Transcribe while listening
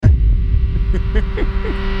We have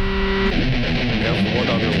one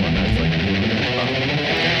other one that's like.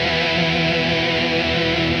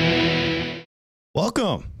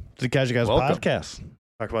 Welcome to the Casual Guys podcast.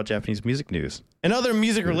 Talk about Japanese music news and other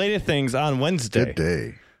music-related things on Wednesday. Good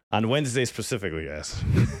day. On Wednesday specifically, guys.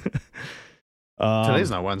 Today's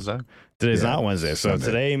not Wednesday. Today's not Wednesday, so Sunday.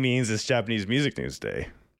 today means it's Japanese Music News Day.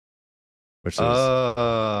 Which is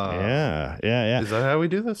yeah. Is that how we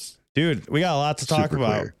do this? Dude, we got a lot to talk Super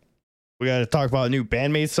about. clear. We got to talk about a new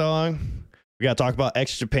BAND-MAID song. We got to talk about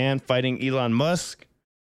Japan fighting Elon Musk.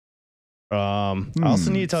 I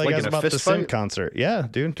also need to tell you Like guys in a about the fist Sim fight? concert. Yeah,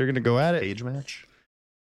 dude, they're gonna go at it. Age match.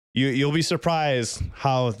 You'll be surprised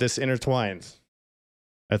how this intertwines.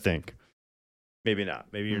 I think. Maybe not.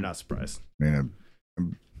 Maybe you're not surprised. I mean, I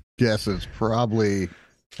guess it's probably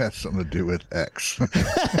has something to do with X.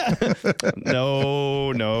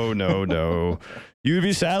 No. You'd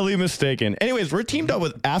be sadly mistaken. Anyways, we're teamed up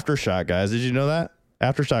with Aftershock, guys. Did you know that?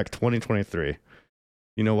 Aftershock 2023.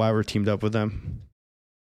 You know why we're teamed up with them?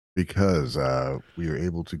 Because we were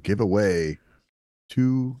able to give away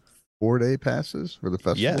 2 4-day passes for the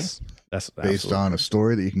festival. Yes. That's Based absolutely. on a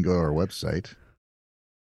story that you can go to our website.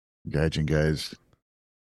 Gaijin Guys.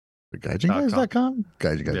 GaijinGuys.com?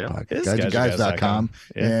 Gaijin Guys Yeah. podcast. It's GaijinGuys.com.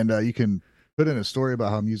 Yeah. And you can put in a story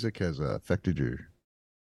about how music has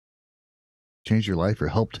changed your life or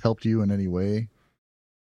helped you in any way.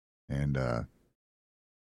 And I'm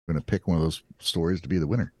going to pick one of those stories to be the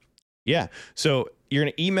winner. Yeah. So you're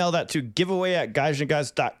going to email that to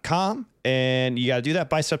giveaway@gaijinguys.com. And you got to do that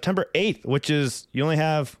by September 8th, which is, you only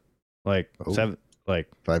have 5 days.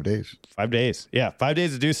 5 days. Yeah, 5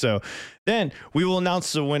 days to do so. Then we will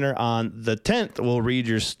announce the winner on the 10th. We'll read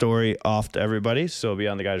your story off to everybody. So it'll be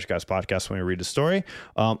on the Guys podcast when we read the story.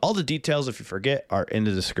 All the details, if you forget, are in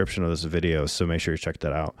the description of this video. So make sure you check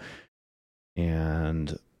that out.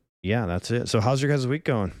 And yeah, that's it. So how's your guys' week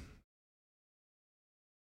going?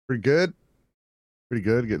 Pretty good.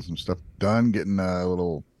 Getting some stuff done. Getting a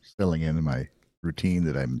little settling into my routine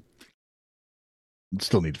that I'm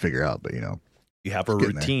still need to figure out. But, You have a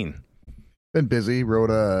Getting there. routine. been busy. Wrote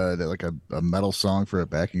a metal song for a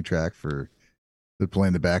backing track to play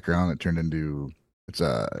in the background. It turned into it's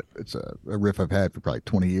a riff I've had for probably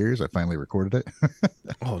 20 years. I finally recorded it,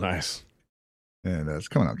 Oh, nice. and it's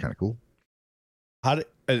coming out kind of cool.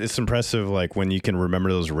 It's impressive, like when you can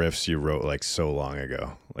remember those riffs you wrote like so long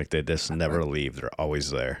ago. Like they just never leave; they're always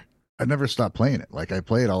there. I never stopped playing it. Like I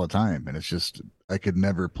play it all the time, and it's just I could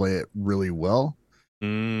never play it really well.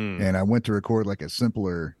 And I went to record like a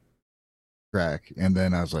simpler track, and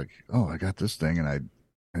then I was like, "Oh, I got this thing," and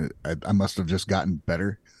I must have just gotten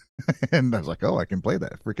better. And I was like, "Oh, I can play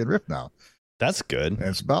that freaking riff now." That's good. And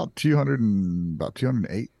it's about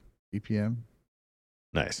 208 BPM.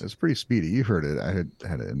 Nice. It's pretty speedy. You heard it. I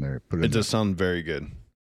had it in there. Put it. It in does sound very good.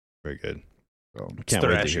 Very good. there. So Can't wait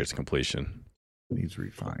to thrashy. hear its completion. needs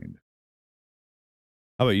refined.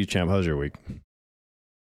 How about you, Champ? How's your week?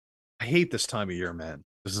 I hate this time of year, man.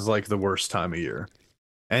 This is like the worst time of year.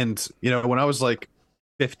 And, when I was like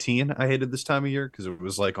 15, I hated this time of year because it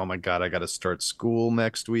was like, oh my God, I got to start school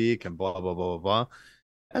next week and blah, blah, blah, blah, blah.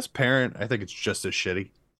 As a parent, I think it's just as shitty.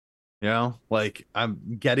 Like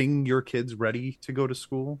I'm getting your kids ready to go to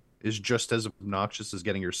school is just as obnoxious as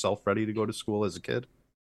getting yourself ready to go to school as a kid.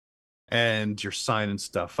 And you're signing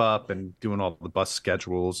stuff up and doing all the bus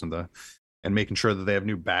schedules and making sure that they have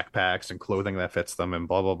new backpacks and clothing that fits them and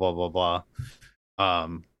blah, blah, blah, blah, blah.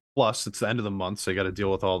 Plus it's the end of the month. So you got to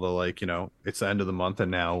deal with all the, it's the end of the month and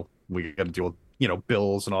now we got to deal with,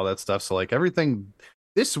 bills and all that stuff. So like everything,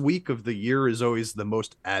 this week of the year is always the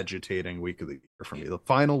most agitating week of the year for me, the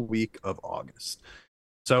final week of August.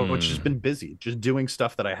 So it's just been busy, just doing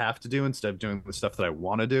stuff that I have to do instead of doing the stuff that I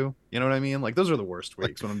want to do. You know what I mean? Like those are the worst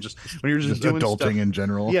weeks when you're just doing adulting stuff, in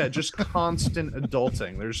general. Yeah, just constant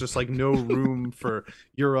adulting. There's just like no room for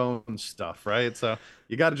your own stuff, right? So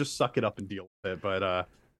you got to just suck it up and deal with it. But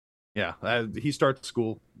he starts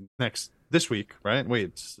school this week, right? Wait,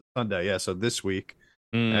 it's Sunday. Yeah, so this week.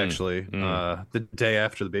 The day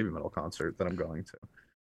after the BABYMETAL concert that I'm going to.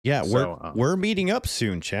 Yeah, So, we're meeting up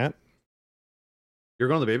soon, Champ. You're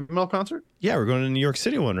going to the BABYMETAL concert? Yeah, we're going to the New York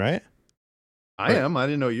City one, right? I am. I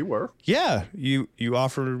didn't know you were. Yeah, you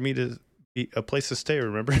offered me to be a place to stay.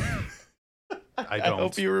 Remember? I don't.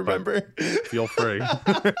 hope you remember. Feel free.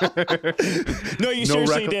 No, you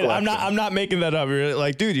seriously did. I'm not making that up. You're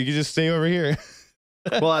like, dude, you can just stay over here.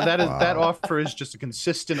 Well, that offer is just a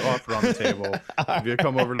consistent offer on the table. If you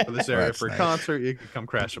come over to this area That's for a nice. concert, you can come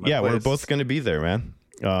crash at my place. Yeah, we're both going to be there, man.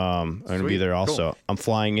 I'm going to be Sweet, there also. cool. I'm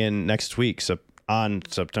flying in next week, so on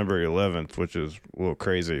September 11th, which is a little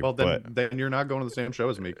crazy. Well, but then you're not going to the same show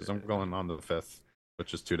as me because I'm going on the 5th,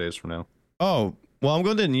 which is 2 days from now. oh, well, I'm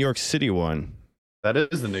going to the New York City one. That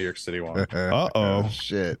is the New York City one. Uh-oh.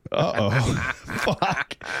 Shit. Uh-oh.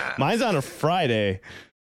 Fuck. Mine's on a Friday.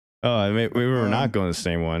 Oh, we were not going to the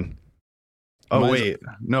same one. Oh, wait.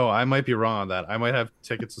 No, I might be wrong on that. I might have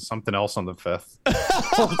tickets to something else on the 5th.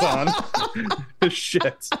 Hold on.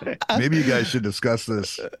 Shit. Maybe you guys should discuss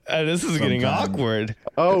this. This is getting awkward.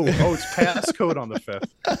 Oh, it's passcode on the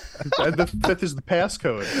 5th. The 5th is the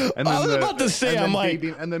passcode. And then I was about to say, I'm like...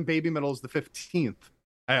 and then BABYMETAL is the 15th.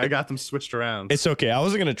 I got them switched around. It's okay. I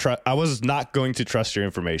was not going to trust your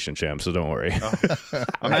information, champ, so don't worry.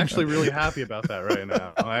 I'm actually really happy about that right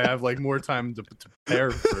now. I have like more time to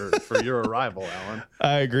prepare for your arrival, Alan.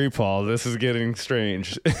 I agree, Paul. This is getting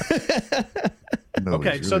strange.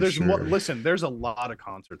 Okay, so there's a lot of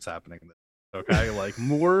concerts happening. Okay, like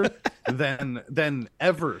more than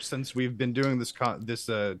ever since we've been doing this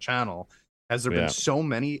channel. Has there been so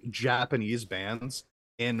many Japanese bands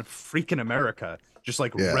in freaking America just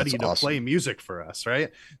like ready to play music for us,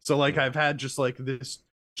 right? So like I've had just like this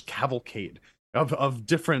cavalcade of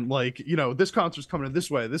different, like, you know, this concert's coming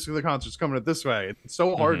this way, this other concert's coming this way. It's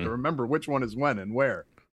so hard to remember which one is when and where.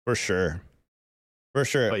 For sure.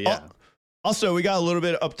 But yeah. Also, we got a little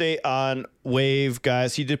bit of update on Wave,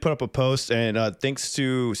 guys. He did put up a post, and thanks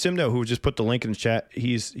to Simno, who just put the link in the chat.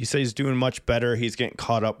 He said he's doing much better. He's getting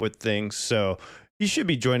caught up with things, so he should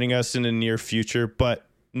be joining us in the near future, but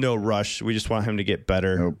no rush. We just want him to get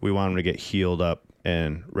better. Nope. We want him to get healed up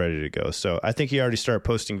and ready to go. So I think he already started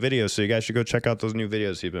posting videos, so you guys should go check out those new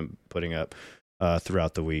videos he's been putting up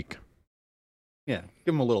throughout the week. Yeah,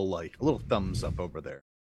 give him a little like, a little thumbs up over there.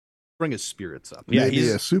 Bring his spirits up. Yeah, maybe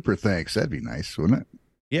a super thanks. That'd be nice, wouldn't it?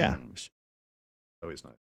 Yeah. Always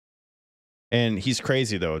nice. And he's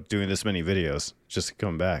crazy, though, doing this many videos just to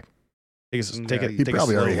come back. He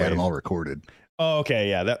probably already had them all recorded. Oh, okay,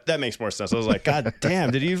 yeah, that makes more sense. I was like, God damn,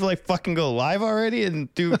 did you like fucking go live already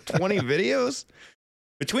and do 20 videos?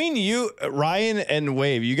 Between you, Ryan, and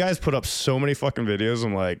Wave, you guys put up so many fucking videos.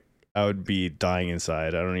 I'm like, I would be dying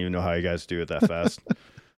inside. I don't even know how you guys do it that fast.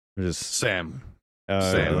 Just Sam,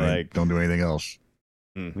 like, don't do anything else.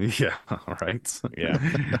 Yeah, all right. Yeah,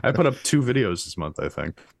 I put up 2 videos this month, I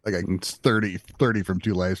think. Like 30 from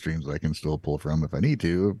 2 live streams I can still pull from if I need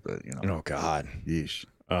to, but you know. Oh God. Yeesh.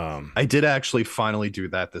 I did actually finally do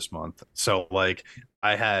that this month. So like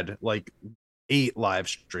I had like 8 live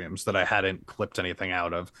streams that I hadn't clipped anything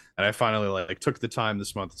out of, and I finally like took the time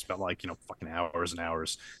this month and spent like, you know, fucking hours and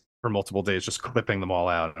hours for multiple days just clipping them all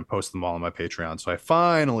out and posting them all on my Patreon. So I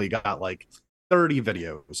finally got like 30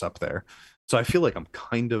 videos up there. So I feel like I'm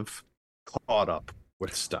kind of caught up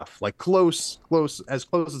with stuff, like close as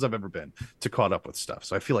I've ever been to caught up with stuff.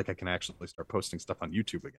 So I feel like I can actually start posting stuff on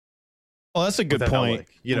YouTube again. Well, that's a good point. Like,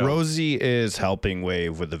 you know, Rosie is helping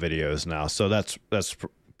Wave with the videos now, so that's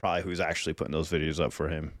probably who's actually putting those videos up for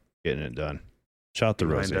him, getting it done. Shout out to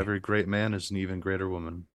Rosie. Every great man is an even greater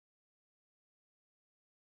woman.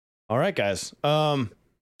 All right, guys.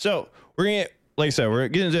 So we're gonna, like I said, we're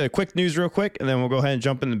getting into a quick news real quick, and then we'll go ahead and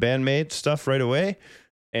jump in the BAND-MAID stuff right away.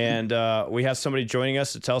 And we have somebody joining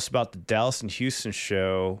us to tell us about the Dallas and Houston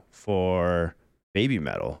show for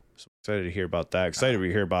BABYMETAL. So excited to hear about that. Excited to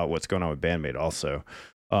hear about what's going on with BAND-MAID also.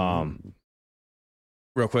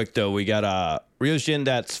 Real quick though, we got Ryojin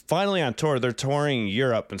that's finally on tour. They're touring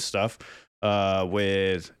Europe and stuff.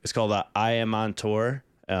 It's called I Am on Tour.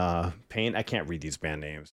 Pain. I can't read these band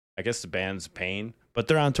names. I guess the band's Pain, but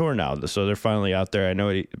they're on tour now, so they're finally out there. I know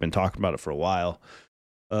we've been talking about it for a while.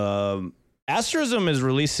 Asterism is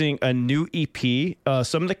releasing a new EP.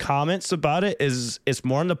 Some of the comments about it is it's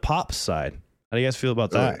more on the pop side. How do you guys feel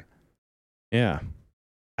about that? Yeah.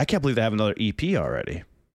 I can't believe they have another EP already.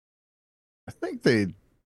 I think they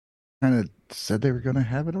kind of said they were going to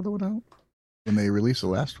have another one out when they released the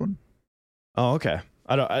last one. Oh, okay.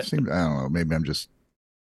 I don't know. Maybe I'm just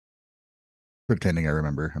pretending I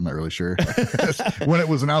remember. I'm not really sure. When it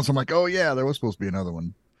was announced, I'm like, oh yeah, there was supposed to be another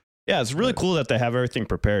one. Yeah, it's really cool that they have everything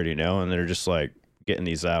prepared, you know, and they're just like getting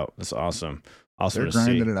these out. It's awesome. Awesome to see. They're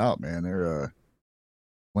grinding it out, man. They're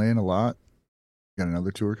playing a lot. Got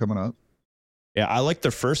another tour coming up. Yeah, I like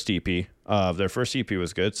their first EP. Their first EP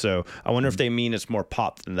was good. So I wonder if they mean it's more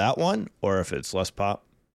pop than that one, or if it's less pop.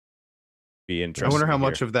 Be interesting. I wonder how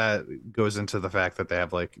much of that goes into the fact that they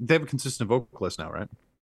have a consistent vocalist now, right?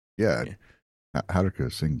 Yeah.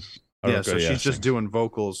 Haruka sings. Yeah, so she's just doing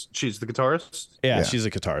vocals. She's the guitarist? Yeah, she's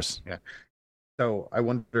a guitarist. Yeah. So I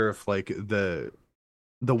wonder if like the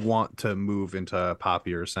want to move into a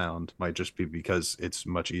poppier sound might just be because it's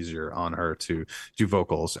much easier on her to do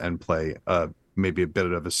vocals and play a maybe a bit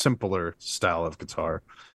of a simpler style of guitar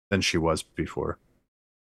than she was before.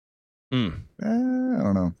 I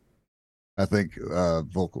don't know. I think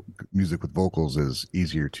vocal music with vocals is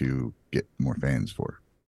easier to get more fans for.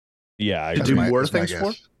 Yeah, I To agree. do more That's my things for?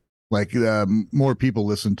 guess. Like more people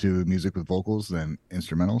listen to music with vocals than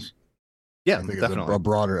instrumentals. Yeah, I think definitely.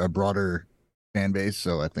 it's a broader fan base.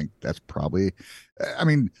 So I think that's probably. I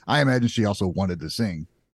mean, I imagine she also wanted to sing,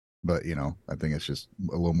 but I think it's just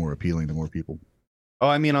a little more appealing to more people. Oh,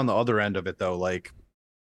 I mean, on the other end of it though, like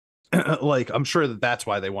like I'm sure that's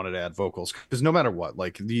why they wanted to add vocals, because no matter what,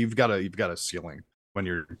 like you've got a ceiling when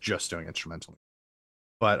you're just doing instrumental.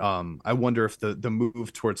 But I wonder if the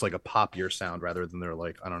move towards like a poppier sound rather than their,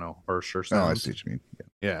 like, I don't know, harsher Oh, I sound, see what you mean.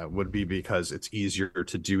 yeah, would be because it's easier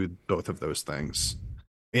to do both of those things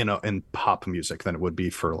in pop music than it would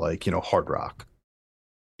be for, like, hard rock.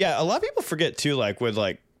 Yeah, a lot of people forget too, like with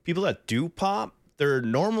like people that do pop, they're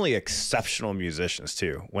normally exceptional musicians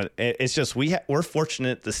too. When it's just we're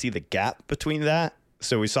fortunate to see the gap between that.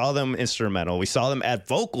 So we saw them instrumental, we saw them add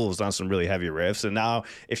vocals on some really heavy riffs, and now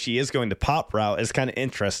if she is going the pop route, it's kind of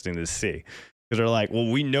interesting to see, because they're like, well,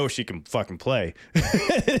 we know she can fucking play.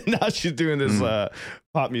 Now she's doing this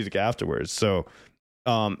pop music afterwards. So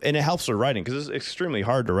and it helps her writing, because it's extremely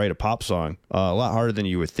hard to write a pop song, a lot harder than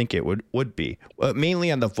you would think it would be,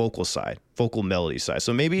 mainly on the vocal side, vocal melody side.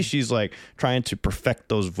 So maybe she's like trying to perfect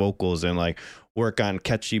those vocals and like work on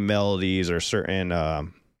catchy melodies or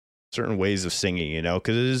certain ways of singing,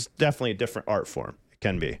 because it is definitely a different art form.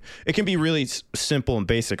 It can be really simple and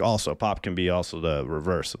basic. Also, pop can be also the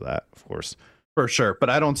reverse of that, of course. For sure, but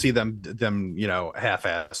I don't see them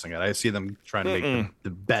half-assing it. I see them trying to make the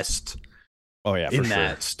best. Oh yeah, in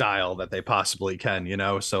that style that they possibly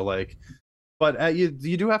can, So like, but you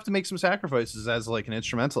do have to make some sacrifices as like an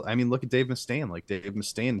instrumental. I mean, look at Dave Mustaine. Like, Dave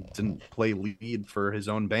Mustaine didn't play lead for his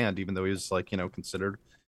own band, even though he was like considered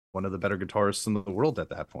one of the better guitarists in the world at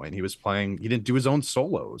that point. He didn't do his own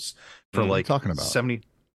solos for like talking about 70.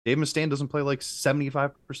 Dave Mustaine doesn't play like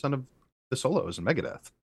 75% of the solos in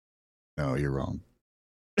Megadeth. No, you're wrong.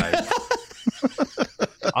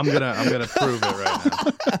 I'm gonna prove it right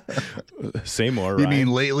now. Say more. You mean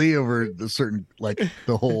lately over the certain, like,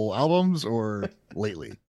 the whole albums, or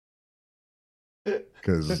lately?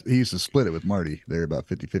 Because he used to split it with Marty. They're about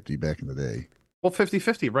 50-50 back in the day. Well,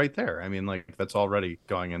 50-50 right there. I mean, like, that's already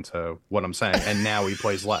going into what I'm saying. And now he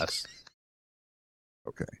plays less.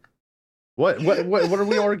 Okay. What are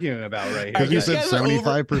we arguing about right here? Because you said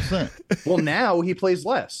 75%. Well, now he plays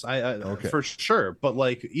less. Okay. For sure. But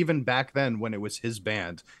like, even back then, when it was his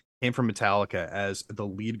band, came from Metallica as the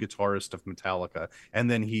lead guitarist of Metallica,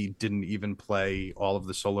 and then he didn't even play all of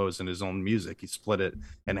the solos in his own music. He split it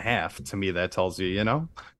in half. To me, that tells you,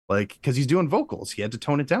 like, because he's doing vocals, he had to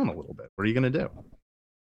tone it down a little bit. What are you gonna do?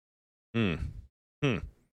 I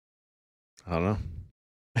don't know.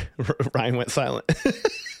 Ryan went silent.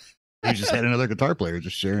 You just had another guitar player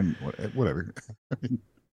just sharing whatever.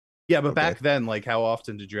 Yeah, but back then, like, how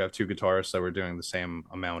often did you have two guitarists that were doing the same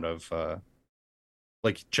amount of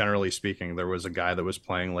like, generally speaking, there was a guy that was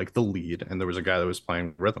playing like the lead and there was a guy that was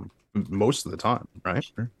playing rhythm most of the time, right?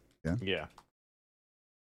 Sure. Yeah.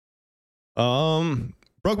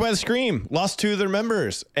 Broke by the Scream lost two of their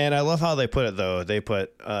members, and I love how they put it though. They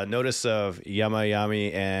put notice of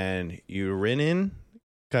Yamayami and Urinin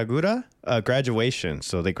Kagura graduation,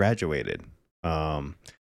 so they graduated.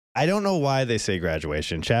 I don't know why they say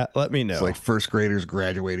graduation. Chat, let me know. It's like first graders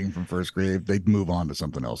graduating from first grade. They move on to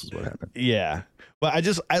something else is what happened. Yeah, but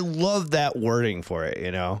I love that wording for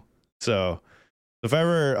it. So if I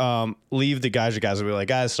ever leave the Guys and Guys, I'll be like,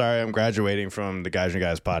 guys, sorry, I'm graduating from the Guys and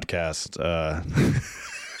Guys podcast.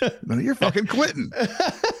 No, you're fucking quitting.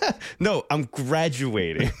 No, I'm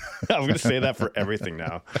graduating. I'm going to say that for everything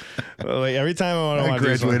now. Like, every time I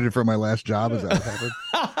graduated from my last job. Is that what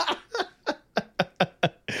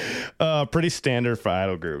happened? Pretty standard for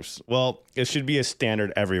idol groups. Well, it should be a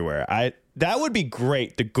standard everywhere. That would be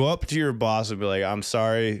great to go up to your boss and be like, I'm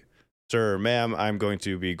sorry, sir, ma'am, I'm going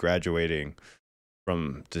to be graduating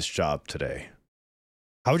from this job today.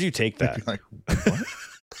 How would you take that? Like, what?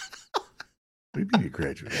 What do you mean you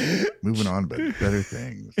graduated? Moving on, but better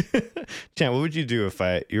things. Chan, what would you do if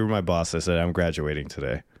you were my boss? I said, I'm graduating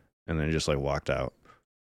today, and then just like walked out.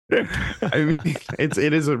 I mean,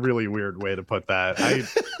 it is a really weird way to put that.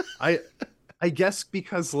 I guess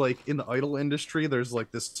because, like, in the idol industry, there's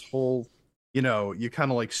like this whole, you kind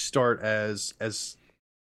of like start as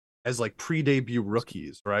like pre-debut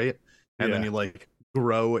rookies, right? And then you like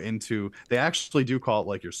grow into, they actually do call it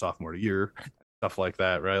like your sophomore year, stuff like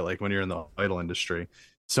that, right? Like when you're in the idol industry.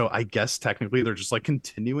 So I guess technically they're just like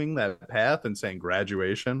continuing that path and saying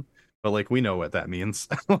graduation. but like we know what that means.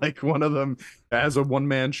 Like one of them has a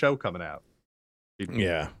one-man show coming out.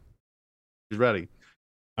 Yeah, He's ready.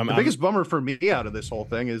 The biggest bummer for me out of this whole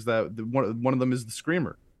thing is that one of them is the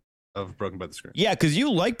screamer of Broken by the Scream. Yeah, because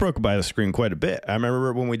you like Broken by the Scream quite a bit. I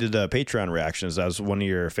remember when we did the Patreon reactions, that was one of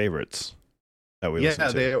your favorites that we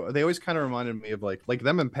listened to. They always kind of reminded me of like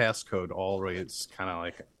them and Passcode. Always kind of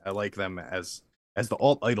like I like them as the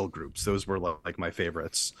alt idol groups. Those were like my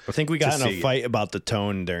favorites. I think we got in a fight about the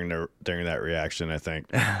tone during that reaction. I think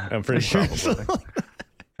I'm pretty sure.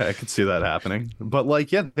 I could see that happening, but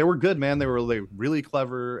like, yeah, they were good, man. They were like really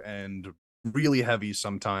clever and really heavy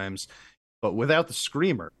sometimes, but without the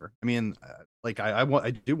screamer, I mean, like I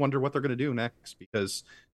do wonder what they're gonna do next, because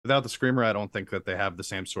without the screamer, I don't think that they have the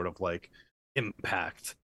same sort of like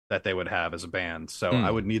impact that they would have as a band. So I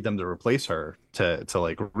would need them to replace her to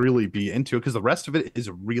like really be into it, because the rest of it is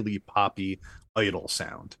really poppy idol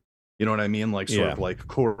sound. You know what I mean? Like sort of like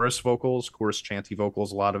chorus chanty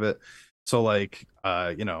vocals, a lot of it. So like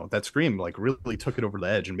that scream like really took it over the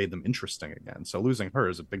edge and made them interesting again. So losing her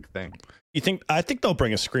is a big thing. I think they'll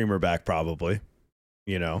bring a screamer back probably,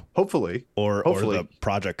 hopefully or the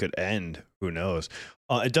project could end. Who knows?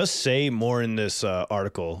 It does say more in this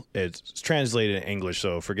article. It's translated in English,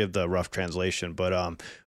 so forgive the rough translation. But on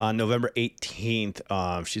November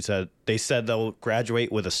 18th, they said they'll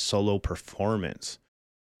graduate with a solo performance.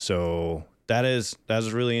 So that is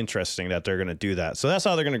really interesting that they're going to do that. So that's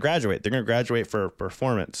how they're going to graduate. They're going to graduate for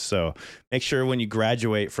performance. So make sure when you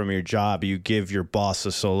graduate from your job, you give your boss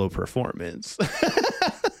a solo performance.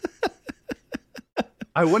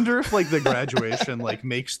 I wonder if like the graduation like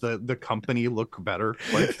makes the company look better,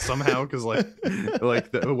 like somehow, because like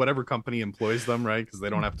whatever company employs them, right? Because they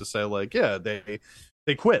don't have to say like, yeah,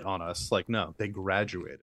 they quit on us. Like, no, they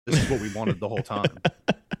graduated. This is what we wanted the whole time.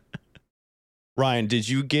 Ryan, did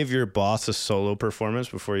you give your boss a solo performance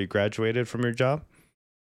before you graduated from your job?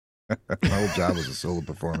 My whole job was a solo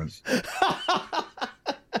performance.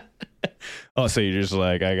 Oh, so you're just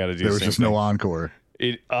like, I got to do. There was just no encore.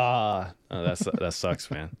 That sucks,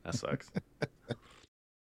 man. That sucks.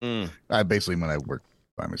 I basically when I worked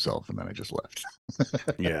by myself and then I just left.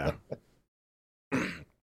 Yeah.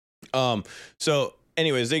 So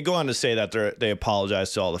anyways, they go on to say that they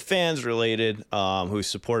apologize to all the fans related who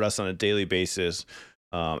support us on a daily basis.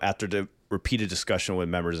 After the repeated discussion with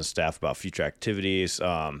members and staff about future activities,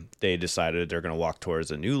 they decided they're going to walk towards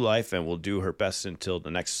a new life and will do her best until the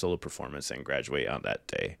next solo performance and graduate on that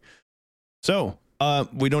day. So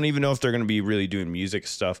we don't even know if they're going to be really doing music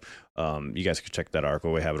stuff. You guys can check that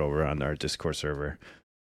article. We have it over on our Discord server.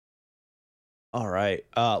 All right.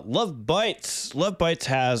 Love Bites. Love Bites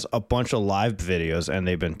has a bunch of live videos and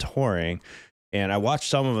they've been touring. And I watched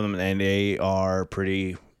some of them and they are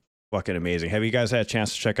pretty fucking amazing. Have you guys had a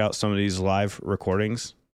chance to check out some of these live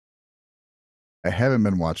recordings? I haven't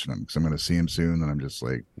been watching them because I'm going to see them soon and I'm just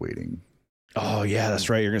like waiting. Oh, yeah, that's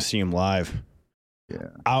right. You're going to see them live.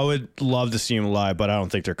 Yeah. I would love to see them live, but I don't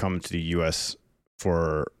think they're coming to the U.S.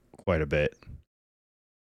 for quite a bit.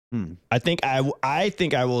 I think I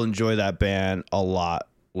will enjoy that band a lot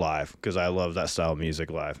live because I love that style of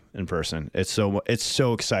music live in person. It's so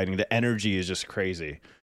exciting. The energy is just crazy.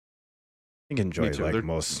 I think enjoy it like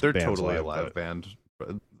most. They're bands totally live, a live band.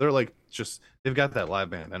 They're like they've got that live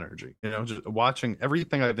band energy. Just watching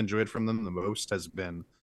everything I've enjoyed from them the most has been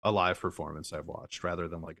a live performance I've watched rather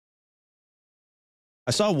than like.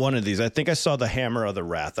 I saw one of these. I think I saw the Hammer of the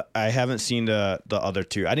Wrath. I haven't seen the other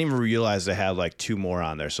two. I didn't even realize they had like two more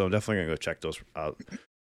on there. So I'm definitely gonna go check those out.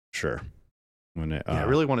 Sure. I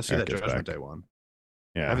really want to see that Judgment Day one.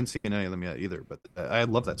 Yeah, I haven't seen any of them yet either, but I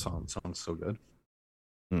love that song. The song's so good.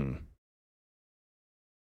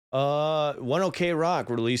 1OK Rock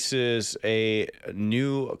releases a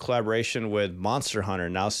new collaboration with Monster Hunter,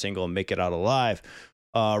 now single Make It Out Alive.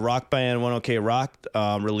 Rock band 1OK Rock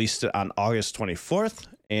released it on August 24th,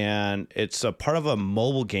 and it's a part of a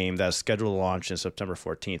mobile game that's scheduled to launch in September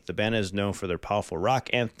 14th. The band is known for their powerful rock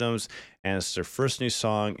anthems, and it's their first new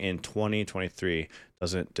song in 2023.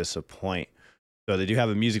 Doesn't disappoint. So they do have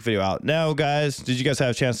a music video out now, guys. Did you guys have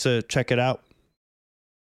a chance to check it out?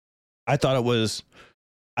 I thought it was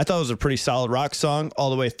a pretty solid rock song all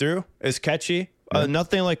the way through. It's catchy,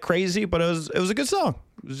 nothing like crazy, but it was a good song.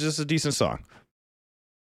 It was just a decent song.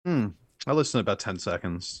 I listened to about 10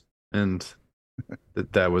 seconds, and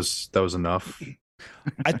that was enough.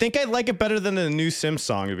 I think I like it better than the new Sims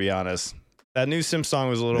song, to be honest. That new Sims song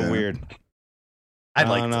was a little weird. I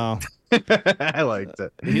don't know. I liked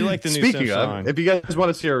it. You like the new Speaking Sims of, song? if you guys want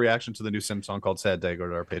to see our reaction to the new Sims song called Sad Day, go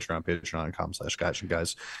to our Patreon, patreon.com/gotcha,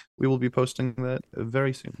 guys. We will be posting that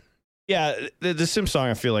very soon. Yeah, the Sim song,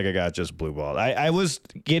 I feel like I got just blue balled. I was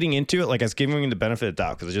getting into it, like I was giving them the benefit of the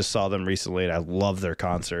doubt because I just saw them recently and I loved their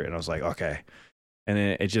concert and I was like, okay. And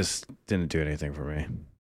then it just didn't do anything for me.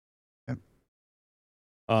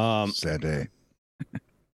 Sad day.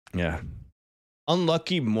 Yeah.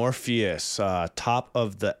 Unlucky Morpheus, top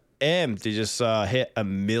of the M. They just hit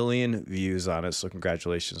 1 million views on it. So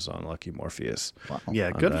congratulations on Unlucky Morpheus. Wow.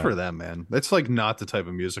 Yeah, good for them, man. It's like not the type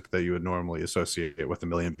of music that you would normally associate with 1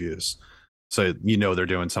 million views. So they're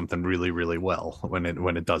doing something really, really well when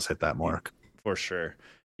it does hit that mark. For sure.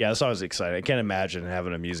 Yeah, that's always exciting. I can't imagine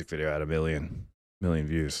having a music video at 1 million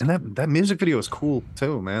views. And that music video is cool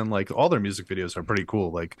too, man. Like all their music videos are pretty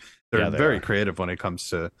cool. Like they're very creative when it comes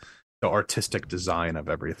to the artistic design of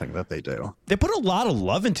everything that they do. They put a lot of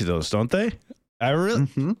love into those, don't they? I really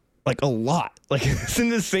like a lot. Like it's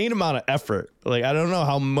an insane amount of effort. Like I don't know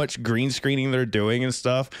how much green screening they're doing and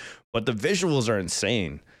stuff, but the visuals are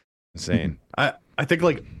insane. I think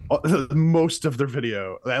like most of their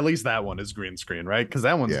video, at least that one, is green screen, right? Because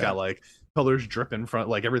that one's got like colors dripping front,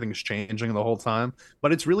 like everything's changing the whole time.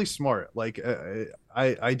 But it's really smart. Like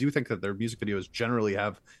I do think that their music videos generally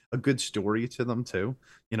have a good story to them too.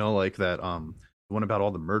 Like that the one about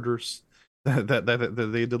all the murders that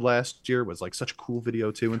they did last year was like such a cool video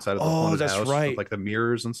too, inside of the haunted house, right, with, like the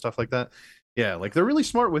mirrors and stuff like that. Yeah, like they're really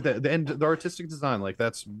smart with it, and the artistic design, like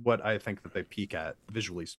that's what I think that they peak at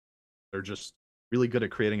visually. They're just really good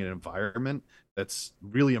at creating an environment that's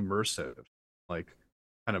really immersive, like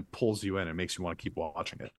kind of pulls you in and makes you want to keep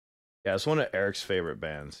watching it. Yeah, it's one of Eric's favorite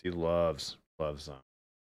bands. He loves them.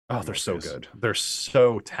 Oh, they're so good. They're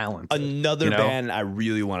so talented. Another band I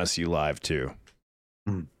really want to see live too.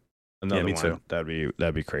 Another me one. too.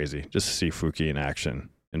 That'd be crazy. Just to see Fuki in action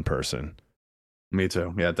in person. Me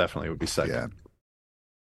too. Yeah, definitely would be sick. Yeah.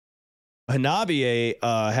 Hanabi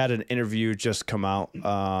had an interview just come out.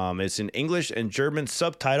 It's in English and German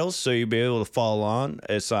subtitles, so you'll be able to follow along.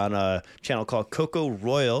 It's on a channel called Coco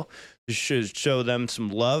Royal. You should show them some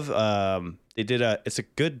love. It's a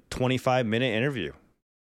good 25-minute interview.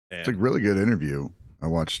 It's a really good interview. I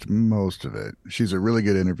watched most of it. She's a really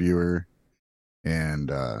good interviewer, and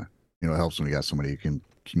it helps when you got somebody who can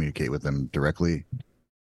communicate with them directly.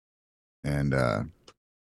 And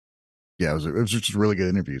yeah, it was just a really good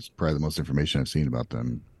interview. It's probably the most information I've seen about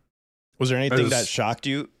them. Was there anything that shocked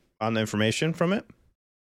you on the information from it?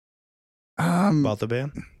 About the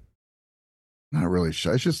band? Not really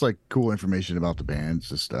shy. It's just like cool information about the band. It's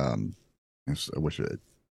just I wish I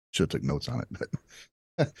should have took notes on it, but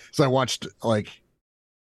so I watched like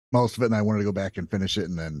most of it, and I wanted to go back and finish it,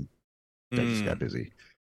 and then I just got busy.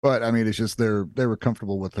 But I mean, it's just they were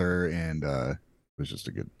comfortable with her, and it was just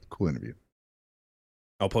a cool interview.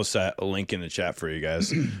 I'll post that link in the chat for you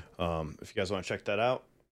guys. If you guys want to check that out.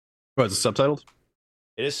 Oh, is it subtitled?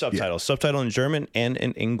 It is subtitled. Yeah. Subtitled in German and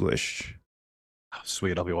in English. Oh,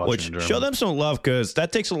 sweet. I'll be watching in German. Show them some love, because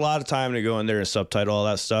that takes a lot of time to go in there and subtitle all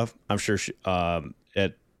that stuff. I'm sure it's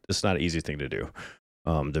not an easy thing to do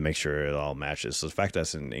to make sure it all matches. So the fact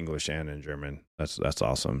that's in English and in German, that's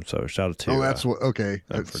awesome. So shout out to that's what okay.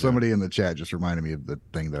 Somebody in the chat just reminded me of the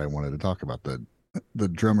thing that I wanted to talk about. The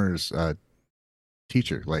drummer's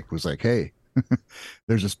teacher was like, hey,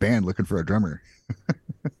 there's this band looking for a drummer.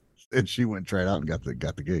 And she went and tried out and got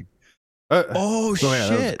the gig. Shit. That was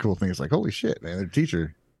a cool thing. It's like, holy shit, man. Their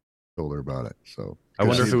teacher told her about it. So I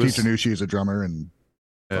wonder if the teacher knew she was a drummer and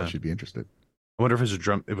thought she'd be interested. I wonder if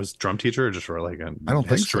it was drum teacher or just for like a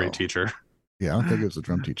history teacher. Yeah, I don't think it was a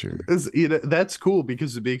drum teacher. That's cool,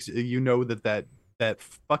 because it makes that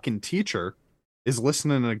fucking teacher is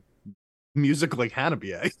listening to music like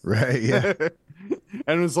Hanabi, right? Yeah.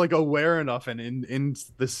 And was like aware enough and in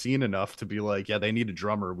the scene enough to be like, yeah, they need a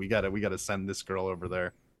drummer. We gotta send this girl over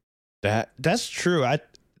there. That's true.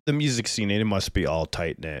 The music scene, it must be all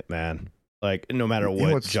tight knit, man. Like no matter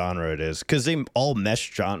what genre it is, because they all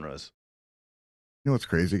mesh genres. You know what's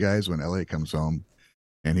crazy, guys? When LA comes home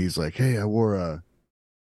and he's like, hey, I wore a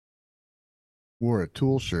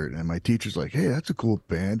Tool shirt, and my teacher's like, hey, that's a cool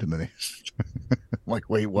band. And then I'm like,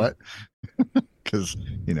 wait, what? Because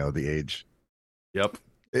the age. Yep.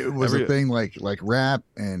 It was a thing like rap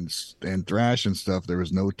and thrash and stuff. There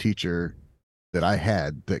was no teacher that I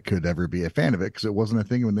had that could ever be a fan of it, because it wasn't a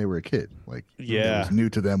thing when they were a kid. Like, it was new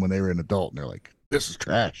to them when they were an adult, and they're like, this is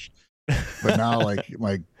trash. But now, like,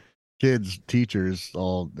 my kids' teachers,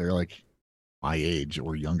 they're like my age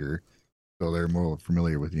or younger, so they're more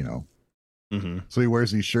familiar with Mm-hmm. So he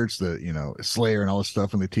wears these shirts that Slayer and all this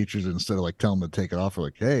stuff, and the teachers, instead of like telling him to take it off, are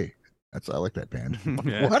like, hey, I like that band.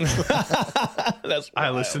 That's I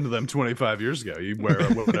listened to them 25 years ago. You wear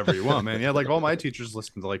whatever you want, man. Yeah, like all my teachers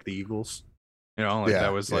listened to like the Eagles. You know, like that Yeah,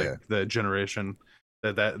 was like yeah. the generation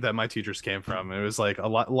that my teachers came from. It was like a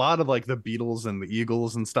lot of like the Beatles and the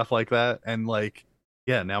Eagles and stuff like that. And like,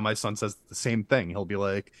 yeah, now my son says the same thing. He'll be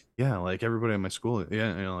like, yeah, like everybody in my school,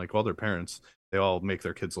 yeah, you know, like all their parents, they all make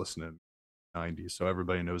their kids listen to 90s. So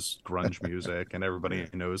everybody knows grunge music and everybody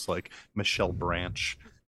knows like Michelle Branch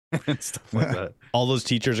and stuff like that. All those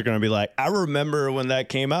teachers are going to be like, I remember when that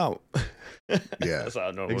came out. Yeah. That's how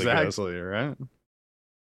it normally goes. Exactly, right?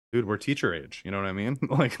 Dude, we're teacher age. You know what I mean?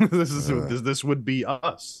 Like this would be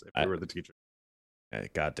us if we were the teacher.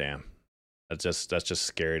 Goddamn, that's just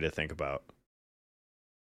scary to think about.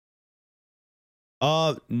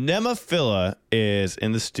 Nemophila is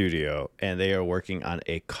in the studio and they are working on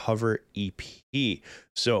a cover EP.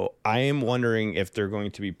 So I am wondering if they're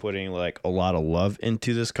going to be putting like a lot of love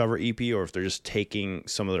into this cover EP, or if they're just taking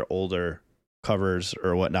some of their older covers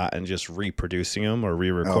or whatnot and just reproducing them or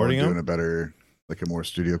re-recording them. Doing a better, like a more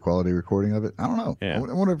studio quality recording of it. I don't know. Yeah.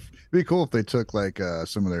 I wonder if it'd be cool if they took like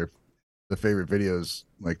some of the favorite videos,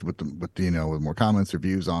 like with you know, with more comments or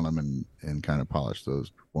views on them, and kind of polish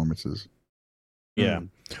those performances. Yeah.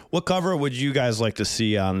 What cover would you guys like to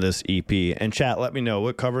see on this EP? And chat, let me know,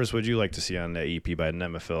 what covers would you like to see on the EP by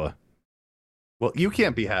Nemophila? Well, you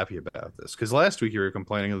can't be happy about this because last week you were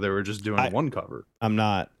complaining that they were just doing one cover. I'm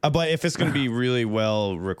not. But if it's going to be really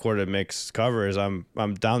well recorded, mixed covers, I'm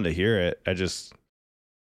down to hear it. I just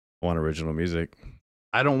want original music.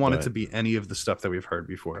 I don't want it to be any of the stuff that we've heard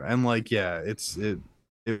before. And like, yeah, it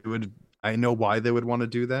would. I know why they would want to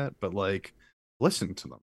do that, but like, listen to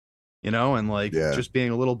them. You know, and like just being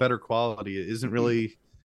a little better quality isn't really,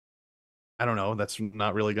 I don't know, that's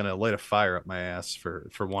not really going to light a fire up my ass for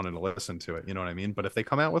wanting to listen to it. You know what I mean? But if they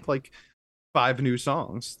come out with like 5 new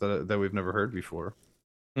songs that we've never heard before.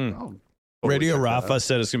 Totally Radio Rafa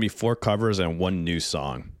said it's going to be 4 covers and 1 new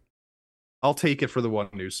song. I'll take it for the 1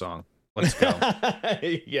 new song. Let's go.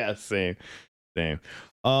 Yeah, same.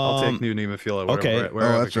 I'll take new Nemophila. Okay.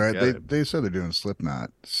 That's right. They said they're doing Slipknot.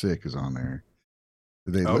 Sick is on there.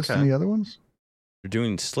 Did they list any other ones? They're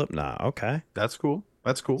doing Slipknot. Okay, that's cool.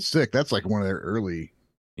 Sick. That's like one of their early.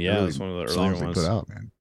 Yeah, it's one of the earlier songs ones they put out, man.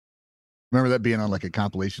 Remember that being on like a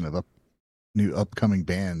compilation of new upcoming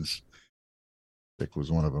bands. Sick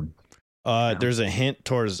was one of them. There's a hint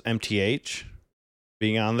towards MTH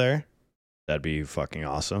being on there. That'd be fucking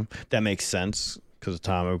awesome. That makes sense because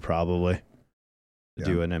Tom would probably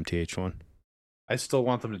do an MTH one. I still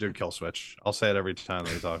want them to do Kill Switch. I'll say it every time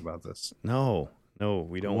they talk about this. No,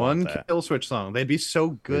 we don't want that. Kill Switch song. They'd be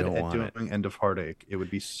so good at doing End of Heartache. It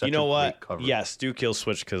would be such a great cover. Yes, do Kill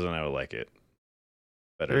Switch because then I would like it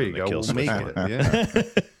better. There you go. Kill We'll make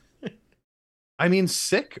it. Yeah. I mean,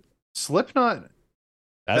 sick. Slipknot.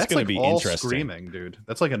 That's going like to be all interesting. Screaming, dude.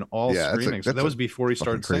 That's like an all screaming. So that was before he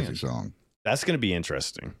started crazy singing. Song. That's going to be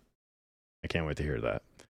interesting. I can't wait to hear that.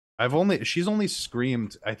 She's only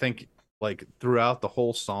screamed, I think, like throughout the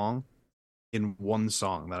whole song in one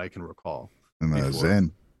song that I can recall. And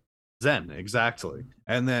Zen, exactly.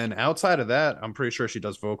 And then outside of that, I'm pretty sure she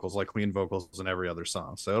does vocals, like clean vocals in every other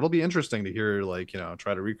song. So it'll be interesting to hear, like, you know,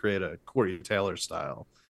 try to recreate a Corey Taylor style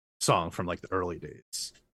song from like the early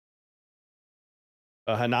days.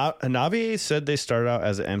 Hanabi said they started out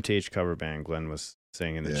as an MTH cover band. Glenn was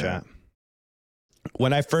saying in the chat.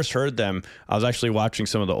 When I first heard them, I was actually watching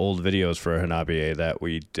some of the old videos for Hanabi that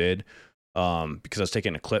we did, because I was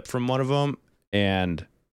taking a clip from one of them, and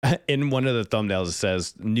in one of the thumbnails it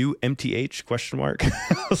says "New MTH?" I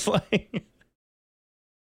was like,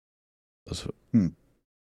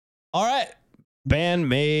 all right,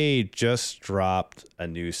 BAND-MAID just dropped a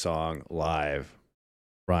new song live.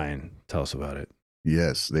 Ryan, tell us about it.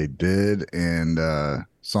 Yes, they did, and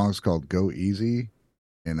song's called "Go Easy,"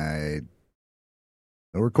 and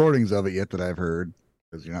no recordings of it yet that I've heard,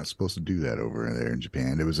 because you're not supposed to do that over there in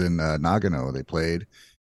Japan. It was in Nagano they played,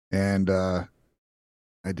 and I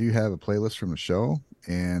do have a playlist from the show,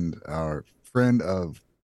 and our friend of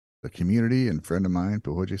the community and friend of mine,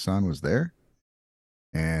 Pohoji-san, was there,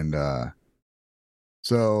 and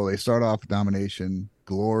so they start off with Domination,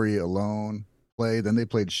 Glory Alone, then they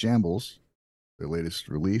played Shambles, their latest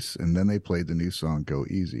release, and then they played the new song Go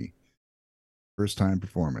Easy, first time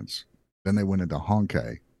performance. Then they went into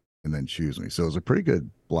Honkai and then Choose Me. So it was a pretty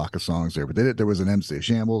good block of songs there. But there was an MC,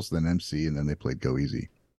 Shambles, then MC, and then they played Go Easy.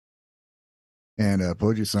 And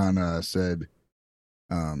Poji-san said,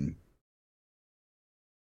 it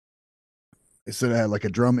said it had like a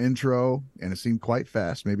drum intro, and it seemed quite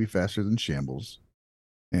fast, maybe faster than Shambles.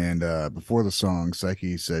 And before the song,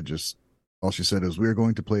 Psyche said all she said was, "We are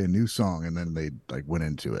going to play a new song," and then they like went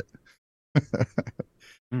into it.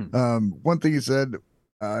 One thing he said,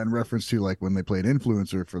 in reference to like when they played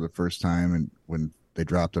Influencer for the first time and when they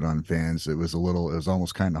dropped it on fans, it was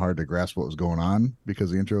almost kind of hard to grasp what was going on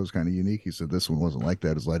because the intro was kind of unique. He said this one wasn't like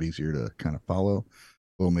that. It's a lot easier to kind of follow,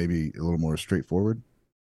 maybe a little more straightforward.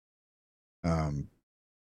 So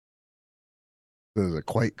it was a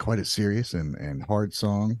quite a serious and hard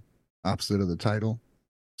song, opposite of the title.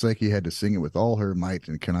 Psyche had to sing it with all her might,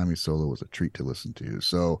 and Konami's solo was a treat to listen to.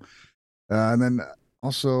 So, and then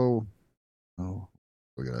also, look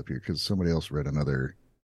it up here because somebody else read another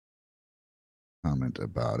comment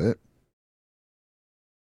about it.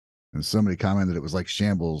 And somebody commented it was like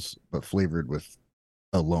Shambles, but flavored with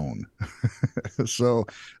Alone. So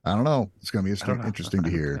I don't know. It's going to be interesting to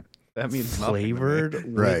hear. That means flavored,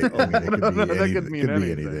 right? I mean, it could be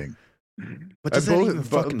anything. What does that even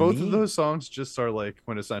fucking both mean? of those songs just are like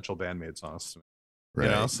quintessential BAND-MAID songs, right?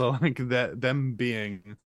 You know, so like them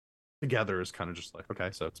being together is kind of just like,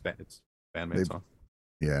 okay, so it's BAND-MAID song.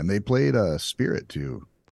 Yeah, and they played Spirit too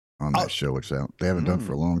on that show, which they haven't done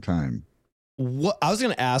for a long time. What I was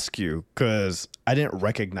going to ask you, because I didn't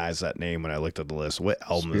recognize that name when I looked at the list. What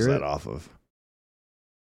album is that off of?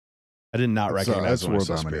 I did not recognize that's World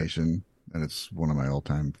Domination, and it's one of my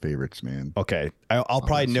all-time favorites, man. Okay, I'll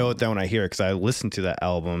probably know it then when I hear it, because I listened to that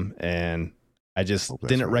album and I just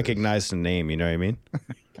didn't recognize the name. You know what I mean?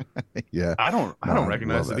 Yeah, I don't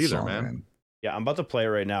recognize it either, man. Yeah, I'm about to play it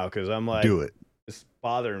right now because I'm like, do it. It's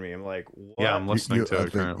bothering me. I'm like, what? Yeah, I'm listening to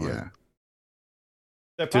it currently. Yeah.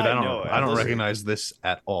 Dude, I don't recognize this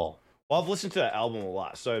at all. Well, I've listened to that album a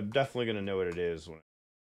lot, so I'm definitely gonna know what it is.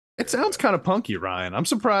 It sounds kind of punky, Ryan. I'm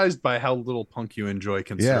surprised by how little punk you enjoy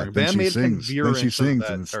considering. Yeah, then she sings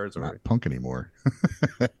that and it's territory. not punk anymore.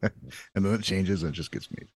 And then it changes and it just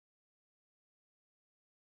gets me.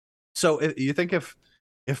 So you think if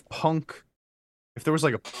there was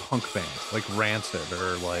like a punk band like Rancid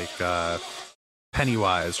or like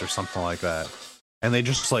Pennywise or something like that, and they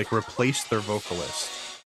just like replaced their vocalist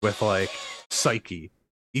with like Psyche,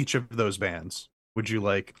 each of those bands, would you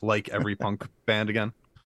like every punk band again?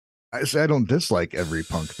 I say I don't dislike every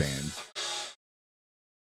punk band.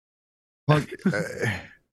 Punk,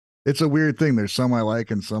 it's a weird thing. There's some I like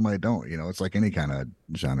and some I don't. You know, it's like any kind of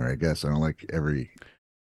genre, I guess. I don't like every.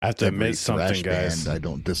 I have to admit something, guys. Band. I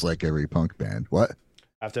don't dislike every punk band. What?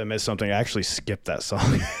 I have to admit something. I actually skipped that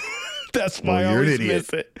song. That's why I always miss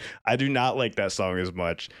it. I do not like that song as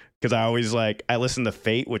much because I listen to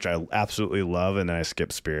Fate, which I absolutely love, and then I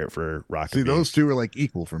skip Spirit for Rocket. See, those two are like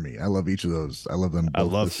equal for me. I love each of those. I love them both. I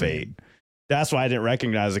love Fate. That's why I didn't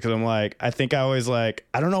recognize it, because I'm like, I think I always like,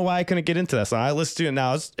 I don't know why I couldn't get into that song. I listen to it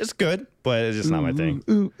now. It's good, but it's just not my thing.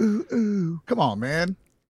 Ooh. Come on, man.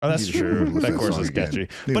 Oh, that's true. That chorus is sketchy.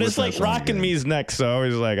 But it's like Rockin' Me's next, so I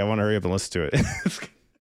always like, I want to hurry up and listen to it.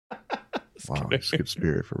 Wow, skip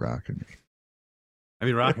Spirit for Rockin' Me. I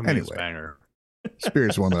mean, Rockin' Me is a banger.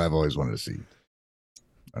 Spirit's one that I've always wanted to see.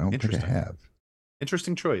 I don't think I have.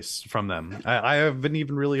 Interesting choice from them. I haven't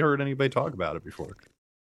even really heard anybody talk about it before.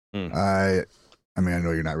 I mean, I know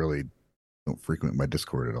you're not really don't frequent my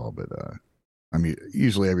Discord at all, but I mean,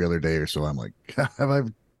 usually every other day or so, I'm like,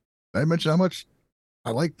 I mentioned how much I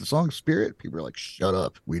like the song Spirit? People are like, shut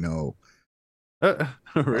up. We know.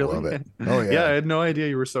 Really? I love it. Oh, yeah. Yeah, I had no idea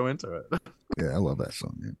you were so into it. Yeah, I love that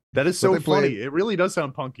song, man. That is so funny. It really does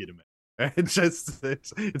sound punky to me. It's just,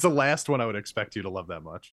 it's the last one I would expect you to love that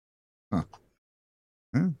much. Huh.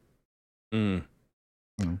 Yeah.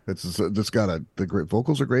 It's got the great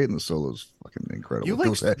vocals are great and the solo's fucking incredible.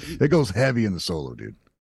 It goes heavy in the solo, dude.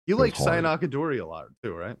 You like Sayonara Kodori a lot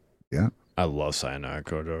too, right? Yeah. I love Sayonara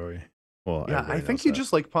Kodori. Well, yeah, I think you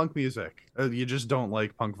just like punk music. You just don't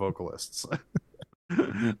like punk vocalists.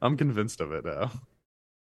 I'm convinced of it now.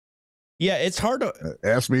 Yeah, it's hard to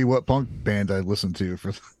ask me what punk band I listen to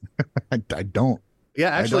for. I don't. Yeah,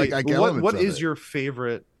 actually, what is your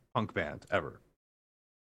favorite punk band ever?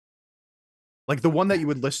 Like the one that you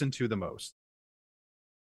would listen to the most?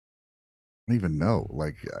 I don't even know.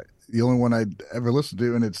 Like the only one I'd ever listened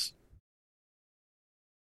to, and it's.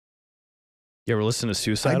 You ever listen to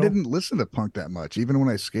Suicidal? I didn't listen to punk that much. Even when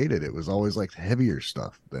I skated, it was always like heavier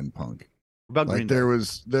stuff than punk. About like there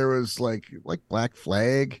was like Black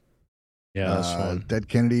Flag. Yeah, that's fun. Dead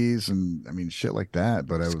Kennedys and I mean shit like that.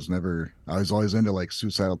 But I was always into like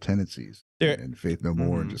Suicidal Tendencies and Faith No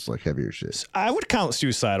More and just like heavier shit. I would count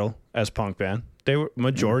Suicidal as punk band. They were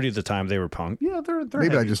majority of the time they were punk. Yeah, they're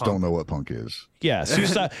maybe I just don't know what punk is. Yeah,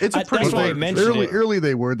 Suicide. That's why I mentioned it. Early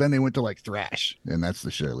they were. Then they went to like thrash, and that's the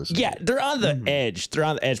shit I listened to. Yeah, they're on the edge. They're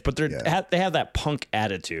on the edge, but they have that punk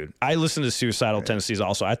attitude. I listened to Suicidal Tendencies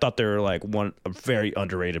also. I thought they were like a very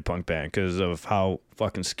underrated punk band because of how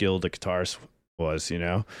fucking skilled the guitarist was. You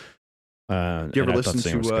know. You ever and I thought the listen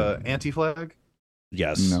singer was to good. Anti-Flag?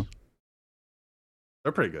 Yes. No.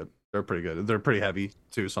 They're pretty good. They're pretty good. They're pretty heavy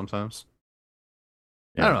too sometimes.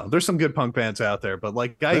 I Yeah. don't know. There's some good punk bands out there, but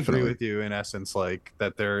like I agree Definitely. with you in essence, like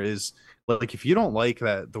that there is like if you don't like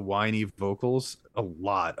that the whiny vocals, a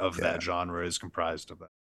lot of Yeah. that genre is comprised of that.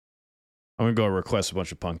 I'm gonna go request a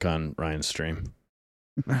bunch of punk on Ryan's stream.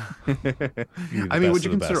 I mean, would you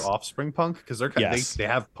consider Offspring punk? Because Yes. they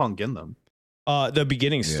have punk in them. The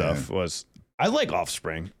beginning stuff was I like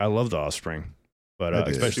Offspring. I love the Offspring, but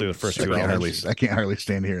especially the first two albums. I can't hardly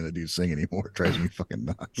stand hearing the dude sing anymore. It drives me fucking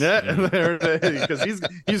nuts. Yeah, because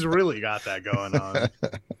he's really got that going on.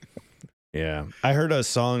 Yeah, I heard a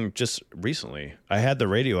song just recently. I had the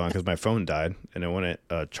radio on because my phone died and it wouldn't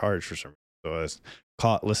charge for some reason. So I was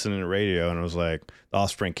caught listening to radio and it was like the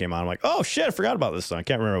Offspring came on. I'm like, oh shit, I forgot about this song. I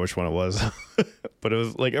can't remember which one it was, but it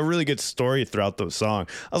was like a really good story throughout the song.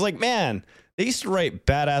 I was like, man, they used to write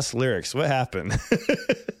badass lyrics. What happened?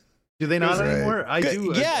 Do they not anymore? I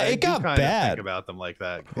do. Yeah, I it do got kind bad. of think about them like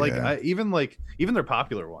that. Like Yeah. even their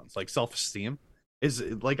popular ones, like Self-Esteem, is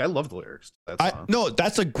like I love the lyrics to that song. No,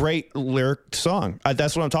 that's a great lyric song.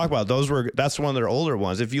 That's what I'm talking about. That's one of their older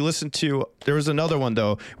ones. If you listen to, there was another one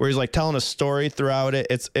though where he's like telling a story throughout it.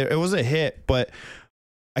 It was a hit, but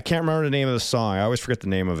I can't remember the name of the song. I always forget the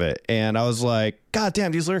name of it. And I was like, God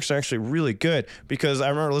damn, these lyrics are actually really good, because I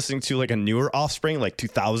remember listening to like a newer Offspring, like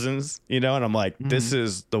 2000s, and I'm like, this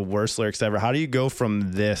is the worst lyrics ever. How do you go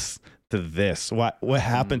from this to this? What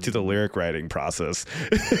happened to the lyric writing process?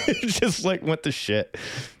 It just like went to shit.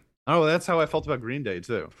 Oh, that's how I felt about Green Day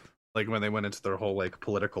too. Like when they went into their whole like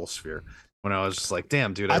political sphere. When I was just like,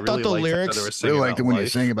 damn, dude, I really thought the liked lyrics. They were I singing really liked it about when you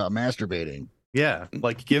life. sang about masturbating. Yeah,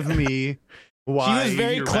 like give me why was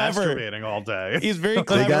very you're clever. masturbating all day. He's very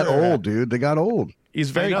clever. They got old, dude. They got old.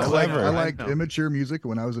 He's very I know, clever. I I liked know. immature music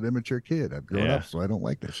when I was an immature kid. I've grown up, so I don't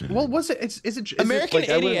like that shit. Well, anymore. was it? Is it American like,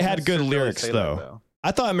 I wouldn't Idiot had good necessarily lyrics, say though. that, though.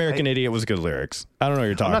 I thought American Idiot was good lyrics. I don't know what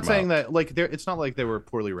you're talking I'm not about. saying that like it's not like they were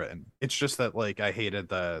poorly written. It's just that like I hated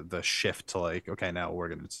the shift to like, okay, now we're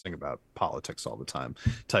gonna sing about politics all the time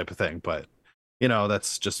type of thing. But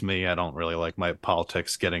that's just me. I don't really like my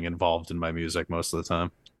politics getting involved in my music most of the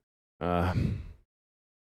time.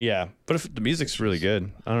 Yeah, but if the music's really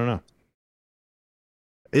good, I don't know.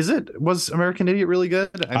 Was American Idiot really good?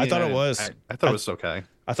 I thought it was. I thought it was okay.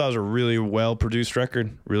 I thought it was a really well produced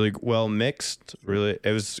record, really well mixed. Really,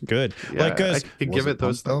 it was good. Yeah, like, cause I could give it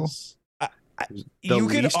those punk, though? things. you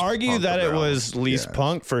could least argue punk that of it their was least Yeah.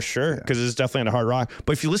 punk for sure, Yeah. because it's definitely into hard rock.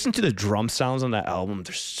 But if you listen to the drum sounds on that album,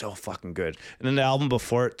 they're so fucking good. And then the album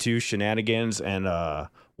before it too, Shenanigans and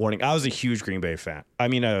Warning. I was a huge Green Day fan.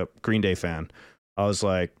 I was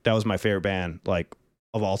like, that was my favorite band like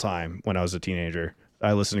of all time when I was a teenager.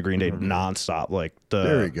 I listened to Green Day nonstop, like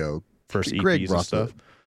There we go. first Greg EPs and brought stuff.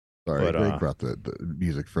 Greg But, brought the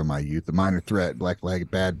music from my youth. The Minor Threat, Black Flag,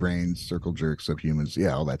 Bad Brains, Circle Jerks, Subhumans.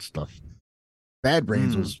 Yeah, all that stuff. Bad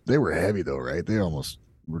Brains they were heavy though, right? They almost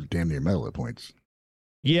were damn near metal at points.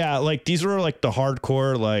 Yeah, like these were like the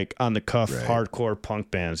hardcore, like on the cuff Right. hardcore punk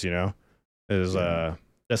bands,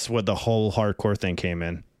 that's what the whole hardcore thing came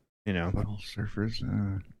in, Well, Surfers.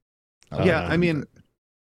 Yeah, I mean,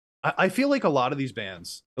 I feel like a lot of these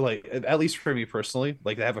bands, like at least for me personally,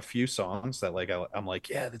 like they have a few songs that like I'm like,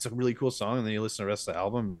 yeah, that's a really cool song, and then you listen to the rest of the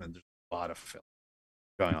album, and there's a lot of film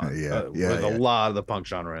going on. With a lot of the punk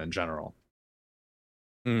genre in general.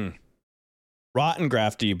 Rotten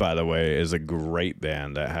Grafty, by the way, is a great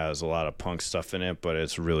band that has a lot of punk stuff in it, but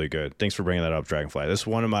it's really good. Thanks for bringing that up, Dragonfly. This is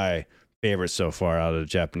one of my favorites so far out of the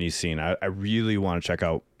Japanese scene. I really want to check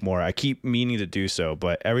out more. I keep meaning to do so,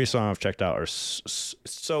 but every song I've checked out are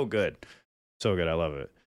so good. So good. I love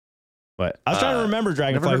it. But I was trying to remember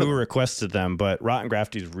Dragonfly who requested them, but Rotten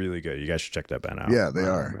Grafty is really good. You guys should check that band out. Yeah, they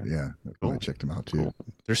are. Yeah, I probably checked them out too. Cool.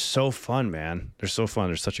 They're so fun, man. They're so fun.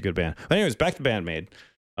 They're such a good band. But anyways, back to BAND-MAID.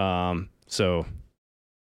 So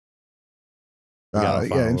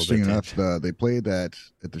interesting enough, they played that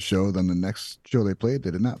at the show. Then the next show they played,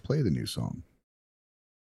 they did not play the new song.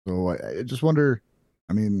 So I just wonder.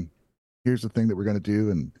 I mean, here's the thing that we're gonna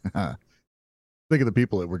do, and think of the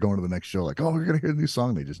people that were going to the next show. Like, oh, we're gonna hear the new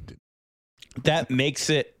song. They just didn't. That makes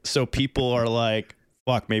it so people are like,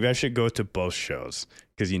 "Fuck, maybe I should go to both shows,"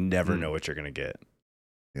 because you never know what you're gonna get.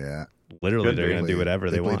 Yeah, literally, they're gonna do whatever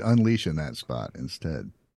they want. Unleash in that spot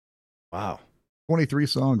instead. Wow. 23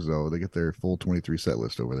 songs though. They get their full 23 set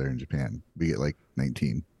list over there in Japan. We get like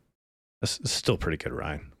 19. That's still pretty good,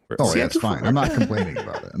 Ryan. Oh yeah, it's fine. I'm not complaining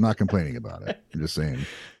about it. I'm just saying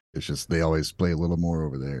it's just they always play a little more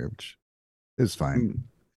over there, which is fine.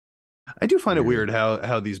 I do find it weird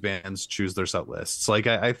how these bands choose their set lists. Like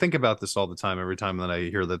I think about this all the time every time that I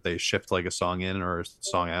hear that they shift like a song in or a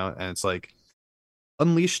song out, and it's like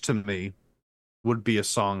Unleashed to me would be a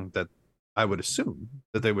song that I would assume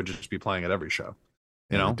that they would just be playing at every show.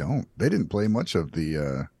 You Yeah, they know? don't. They didn't play much of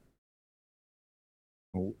the.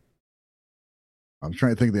 Oh, I'm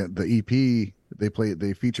trying to think that the EP they played.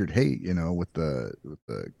 They featured "Hate," with the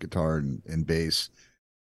guitar and bass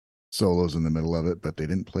solos in the middle of it, but they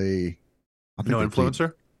didn't play. I think No they played.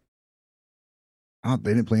 influencer? Oh,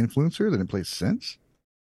 they didn't play "Influencer." They didn't play "Sense,"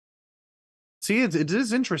 See, it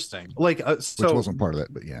is interesting. Like which so wasn't part of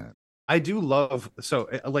that, but yeah. I do love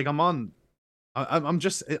like I'm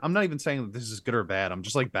just I'm not even saying that this is good or bad. I'm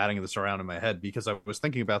just like batting this around in my head because I was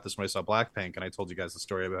thinking about this when I saw Blackpink and I told you guys the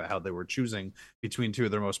story about how they were choosing between two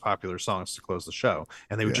of their most popular songs to close the show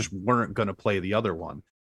and they Yeah. just weren't going to play the other one.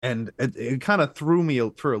 And it kind of threw me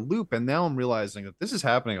for a loop. And now I'm realizing that this is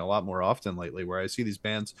happening a lot more often lately where I see these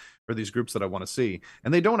bands or these groups that I want to see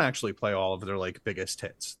and they don't actually play all of their like biggest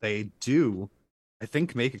hits. They do, I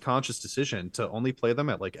think, make a conscious decision to only play them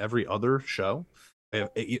at like every other show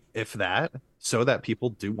if that, so that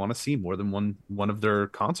people do want to see more than one of their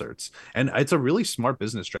concerts, and it's a really smart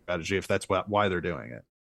business strategy if that's why they're doing it.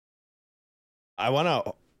 I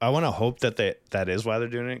wanna hope that is why they're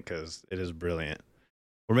doing it, because it is brilliant.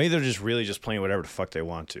 Or maybe they're just really just playing whatever the fuck they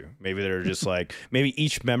want to. Maybe they're just like, maybe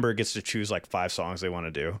each member gets to choose like 5 songs they want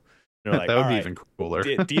to do. They're like, That would be right, even cooler.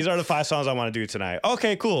 these are the 5 songs I want to do tonight.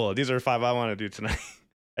 Okay, cool. These are the 5 I want to do tonight.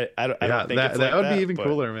 I don't think that it's like would be even but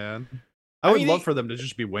cooler, man. I I would mean, love for them to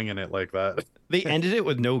just be winging it like that. they ended it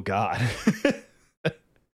with no God.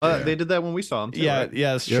 They did that when we saw them too, Yeah, right?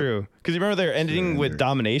 yeah, that's true. Because you remember they were ending with Sure.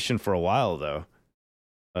 Domination for a while, though.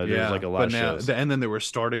 There was like a lot of shows. and then they were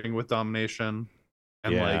starting with Domination,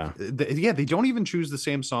 and Yeah. they don't even choose the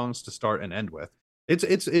same songs to start and end with. It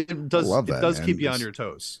does love that, man. keep you on It's your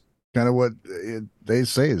toes. kind of what they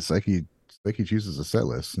say. It's like he chooses a set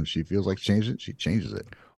list, and she feels like changing it. She changes it.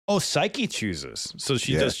 Oh, Psyche chooses. So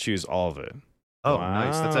she Yeah. does choose all of it. Oh,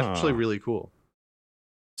 nice. That's actually Wow. really cool.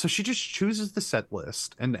 So she just chooses the set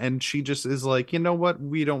list and she just is like, you know what?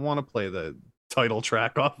 We don't want to play the title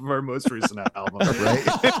track off of our most recent album. Right?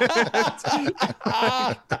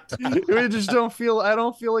 We just I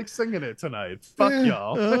don't feel like singing it tonight. Fuck Yeah.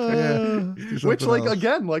 y'all. Yeah. Do Which something like else.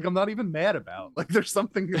 again, like I'm not even mad about. Like there's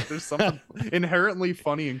something inherently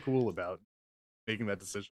funny and cool about making that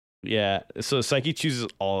decision. Yeah. So Psyche chooses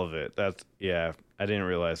all of it. That's, yeah. I didn't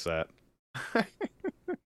realize that.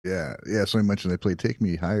 Yeah, yeah. Somebody mentioned they played "Take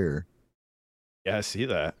Me Higher" Yeah, I see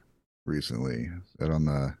that. recently. Is that on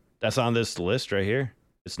the? That's on this list right here.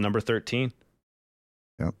 It's number 13.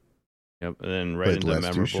 Yep. Yep. And then right Played into the last 2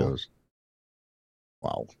 memorable. shows.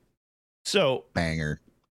 Wow, So banger.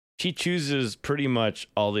 she chooses pretty much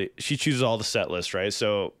she chooses all the set list, right?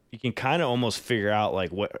 So you can kind of almost figure out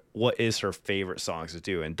like what is her favorite songs to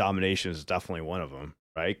do, and Domination is definitely one of them,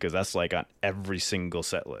 right? Because that's like on every single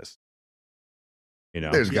set list.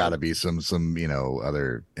 There's got to be some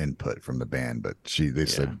other input from the band, but they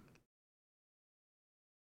said.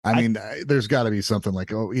 I mean, there's got to be something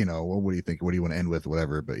like, oh, well, what do you think? What do you want to end with?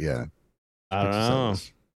 Whatever. But yeah, I don't know.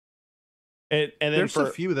 And then there's a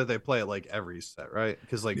few that they play at like every set, right?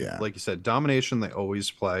 Because like you said, Domination they always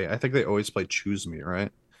play. I think they always play Choose Me,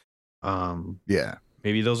 right? Yeah.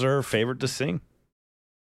 Maybe those are her favorite to sing.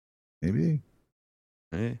 Maybe.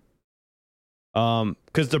 Hey.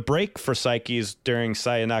 Because the break for Psyche is during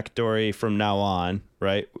Sayanakadori from now on,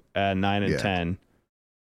 right? At 9 and 10.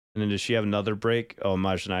 And then does she have another break? Oh,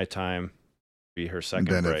 Majinai Time be her second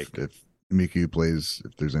and then break. If Miku plays,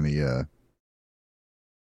 if there's any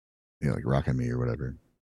like Rockin' Me or whatever.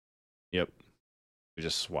 Yep. We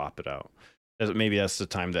just swap it out. Maybe that's the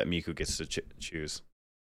time that Miku gets to choose.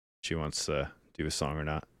 She wants to do a song or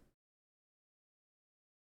not.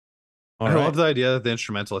 I love the idea that the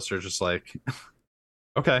instrumentalists are just like,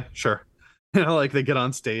 okay, sure. Like they get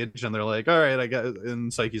on stage and they're like, all right, I got,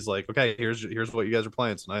 and Psyche's like, okay, here's what you guys are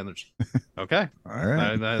playing tonight. And they're just, okay, all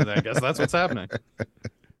right. I guess that's what's happening.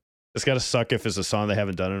 It's got to suck if it's a song they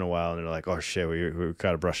haven't done in a while and they're like, oh shit, we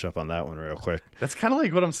got to brush up on that one real quick. That's kind of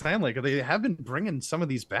like what I'm saying. Like they have been bringing some of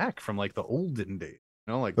these back from like the olden days.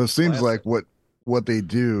 Like it seems like what they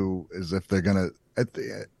do is if they're gonna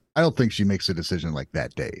I don't think she makes a decision like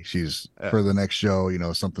that day. She's for the next show,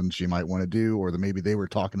 something she might want to do, or maybe they were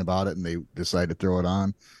talking about it and they decide to throw it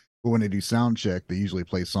on. But when they do sound check, they usually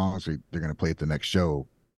play songs they're going to play at the next show,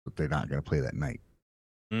 but they're not going to play that night.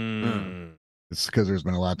 It's because there's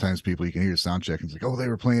been a lot of times people you can hear sound check and it's like, oh, they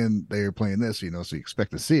were playing this, so you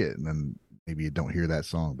expect to see it, and then maybe you don't hear that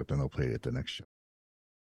song, but then they'll play it at the next show.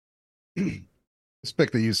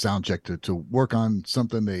 expect they use sound check to work on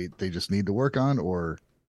something they just need to work on, or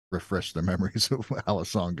refresh their memories of how a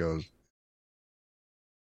song goes.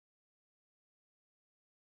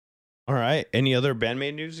 All right. Any other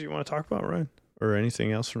BAND-MAID news you want to talk about, Ryan? Or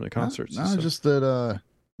anything else from the concerts? No, just that I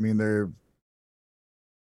mean they're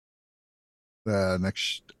the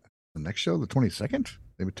next show, the 22nd.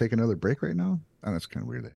 They would take another break right now. Oh, that's kind of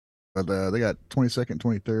weird. But they got 22nd,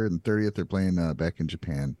 23rd, and 30th. They're playing back in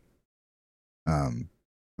Japan.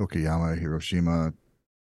 Okayama, Hiroshima,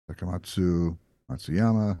 Takamatsu,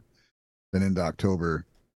 Matsuyama. Then into October.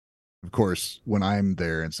 Of course, when I'm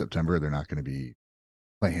there in September, they're not going to be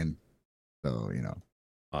playing. So, you know.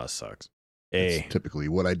 Oh, it sucks. It's typically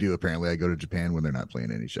what I do. Apparently, I go to Japan when they're not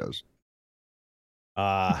playing any shows.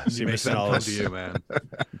 So you're missing all this. To you, man.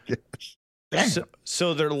 Yes.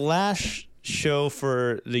 So their last show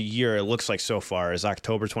for the year, it looks like so far, is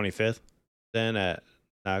October 25th. Then at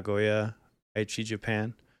Nagoya, Aichi,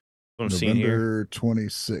 Japan. What I'm seeing here. November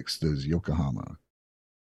 26th is Yokohama.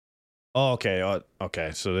 Oh, okay.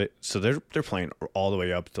 Okay. So they're playing all the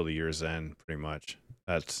way up till the year's end, pretty much.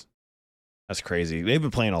 That's crazy. They've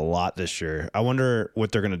been playing a lot this year. I wonder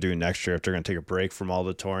what they're gonna do next year, if they're gonna take a break from all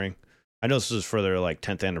the touring. I know this is for their like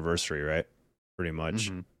 10th anniversary, right? Pretty much.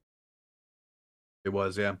 Mm-hmm. It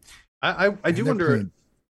was, yeah. I do wonder.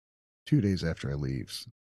 2 days after I leave.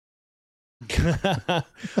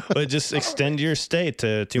 But just extend your stay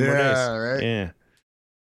to 2 more days. Right. Yeah.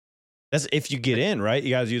 That's if you get in, right? You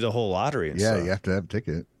got to do the whole lottery. And Yeah, stuff. you have to have a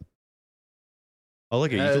ticket. Oh,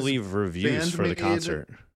 look, you can leave reviews for the concert.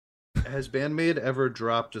 Has BAND-MAID ever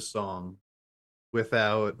dropped a song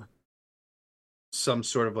without some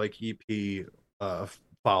sort of like EP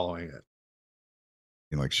following it?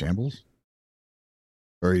 You know, like Shambles?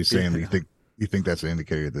 Or are you saying that you think that's an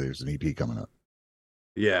indicator that there's an EP coming up?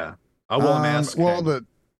 Yeah. Well, I'm asking. Well,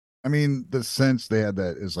 the sense they had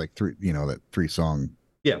that is like that 3-song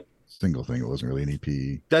single thing. It wasn't really an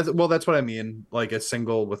EP. That's what I mean. Like a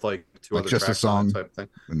single with like 2 like other just tracks a song type thing.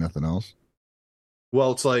 and nothing else.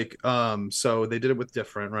 Well, it's like so they did it with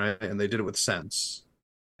Different, right? And they did it with Sense.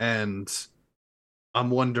 And I'm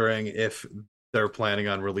wondering if they're planning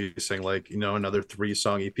on releasing like, another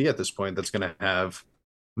 3-song EP at this point that's gonna have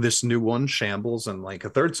this new one, Shambles, and like a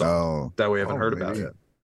third song that we haven't heard about yet.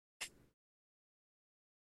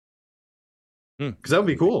 Because that would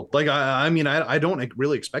be cool. Like, I mean, I don't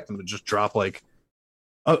really expect them to just drop like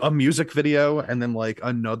a music video and then like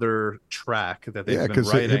another track that they've been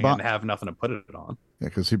writing and have nothing to put it on. Yeah,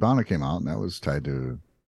 because Hibana came out and that was tied to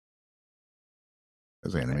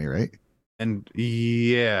as anime, right? And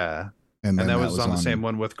yeah, and that was on the same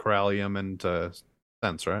one with Corallium and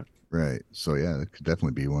Sense, right? Right. So yeah, it could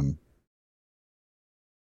definitely be one.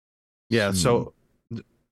 Yeah. So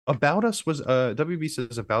About Us was WB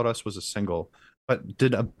says About Us was a single, but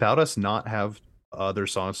did About Us not have other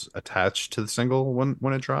songs attached to the single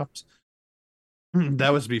when it dropped?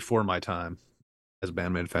 That was before my time as a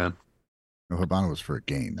BAND-MAID fan. No, Hibana was for a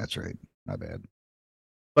game. That's right. Not bad.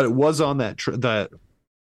 But it was on that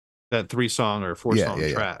 3-song or 4-song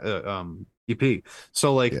track EP.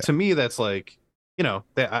 So like to me, that's like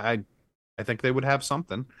I think they would have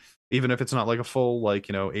something, even if it's not like a full like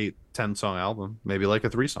 8-10 song album, maybe like a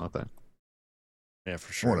 3-song thing. Yeah,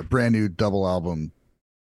 for sure. I want a brand new double album.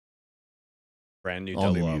 Brand new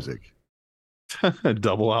all double new album. Music.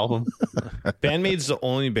 Double album. BAND-MAID's the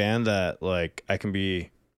only band that like I'm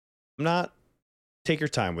not. Take your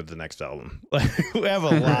time with the next album. Like, we have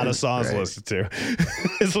a lot of songs to listen to.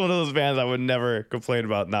 It's one of those bands I would never complain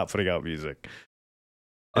about not putting out music.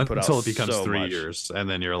 Until it becomes 3 years, and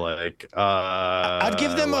then you're like, I'd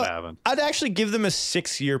give them I'd actually give them a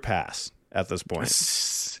 6-year pass at this point.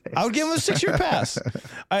 I would give them a 6-year pass.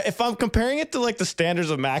 If I'm comparing it to like the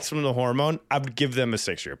standards of Maximum the Hormone, I would give them a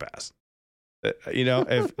 6-year pass.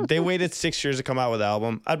 If they waited 6 years to come out with an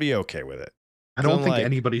album, I'd be okay with it. I don't think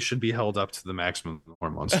anybody should be held up to the Maximum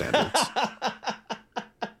Hormone standards.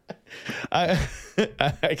 I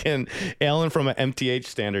can, Alan from an MTH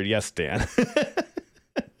standard. Yes, Dan.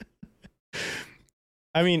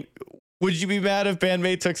 I mean, would you be mad if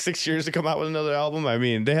BAND-MAID took 6 years to come out with another album? I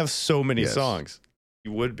mean, they have so many songs.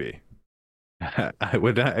 You would be. I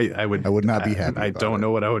would not be happy. I don't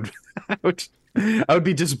know what I would. I would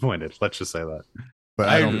be disappointed. Let's just say that. But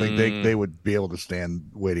I don't think they would be able to stand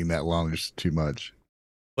waiting that long. There's too much.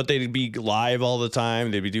 But they'd be live all the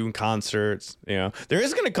time. They'd be doing concerts. There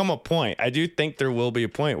is going to come a point. I do think there will be a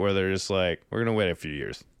point where they're just like, we're going to wait a few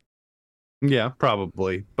years. Yeah,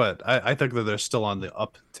 probably. But I think that they're still on the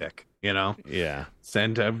uptick, Yeah.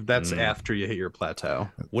 And that's after you hit your plateau.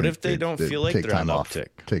 What if they don't feel like they're on the uptick?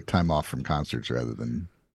 Take time off from concerts rather than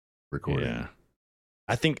recording. Yeah.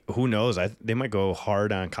 I think, who knows? They might go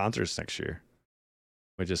hard on concerts next year.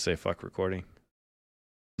 We just say fuck recording.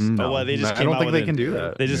 No, well, they just I came don't out think with they can do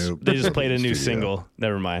that. They just played a new Studio. single.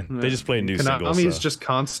 Never mind. They just played a new single. Konami's So. just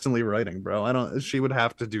constantly writing, bro. She would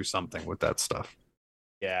have to do something with that stuff.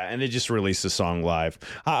 Yeah, and they just released the song live.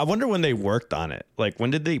 I wonder when they worked on it. Like,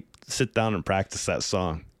 when did they sit down and practice that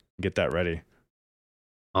song? Get that ready.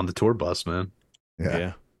 On the tour bus, man.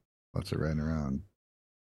 Yeah. Lots of riding around.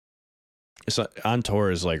 So on tour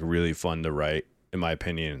is like really fun to write, in my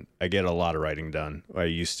opinion. I get a lot of writing done. I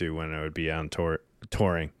used to when I would be on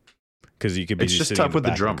touring, because you could be It's just sitting tough in with the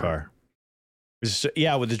back of drummer. car.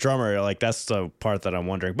 Yeah, with the drummer, like that's the part that I'm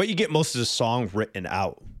wondering. But you get most of the song written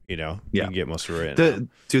out. You know, you can get most of it written out.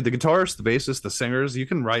 Dude, the guitarists, the bassists, the singers, you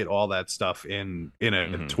can write all that stuff in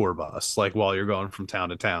a tour bus, like while you're going from town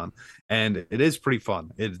to town, and it is pretty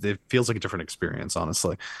fun. It feels like a different experience,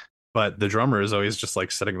 honestly. But the drummer is always just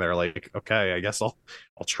like sitting there, like, okay, I guess I'll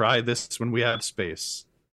try this when we have space.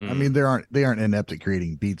 I mean, they aren't inept at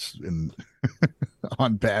creating beats in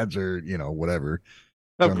on pads or whatever.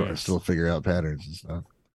 Of Drummers course, still figure out patterns and stuff.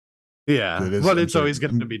 yeah, but it's always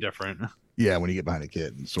going to be different. Yeah, when you get behind a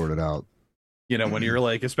kit and sort it out. When you're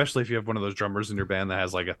like, especially if you have one of those drummers in your band that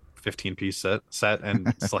has like a 15-piece set, and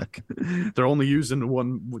it's like they're only using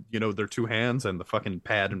one, their two hands and the fucking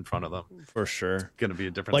pad in front of them. For sure. It's gonna be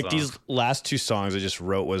a different Like song. these last two songs I just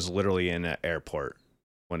wrote was literally in an airport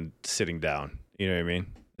when sitting down. You know what I mean?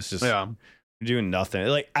 It's just doing nothing.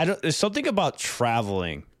 Like there's something about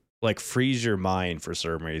traveling like frees your mind for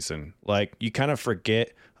some reason. Like you kind of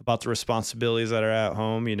forget about the responsibilities that are at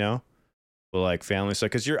home, but like family stuff,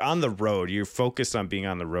 because you're on the road, you're focused on being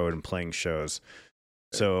on the road and playing shows.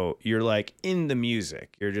 So you're like in the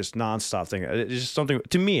music, you're just nonstop thinking. It's just something,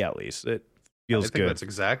 to me at least, it feels good.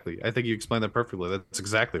 I think you explained that perfectly. That's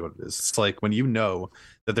exactly what it is. It's like when you know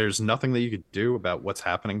that there's nothing that you could do about what's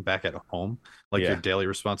happening back at home, like your daily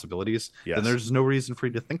responsibilities, then there's no reason for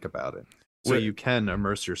you to think about it. So you can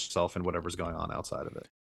immerse yourself in whatever's going on outside of it.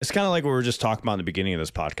 It's kind of like what we were just talking about in the beginning of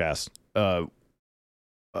this podcast.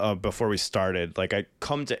 Before we started, like I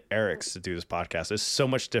come to Eric's to do this podcast. It's so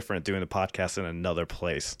much different doing the podcast in another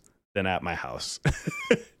place than at my house.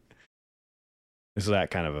 It's that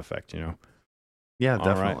kind of effect, Yeah, All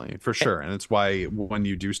definitely, right. for sure. And it's why when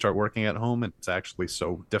you do start working at home, it's actually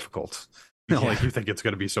so difficult. Like you think it's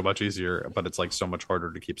going to be so much easier, but it's like so much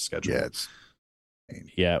harder to keep schedule.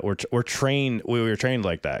 Yeah, we're trained. We were trained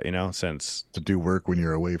like that, since to do work when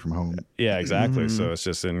you're away from home. Yeah, exactly. So it's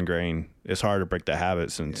just ingrained. It's hard to break that habit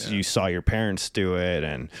since you saw your parents do it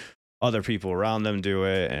and other people around them do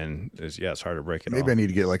it, and it's hard to break it. Maybe I need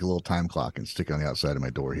to get like a little time clock and stick it on the outside of my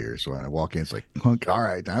door here, so when I walk in, it's like, all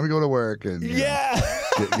right, time to go to work, and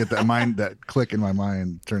get that click in my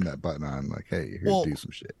mind, turn that button on, like, hey, here to do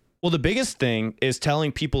some shit. Well, the biggest thing is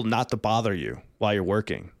telling people not to bother you while you're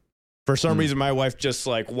working. For some reason, my wife just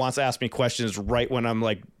like wants to ask me questions right when I'm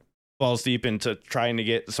like balls deep into trying to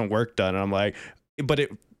get some work done. And I'm like, but it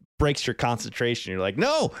breaks your concentration. You're like,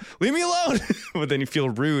 no, leave me alone. But then you feel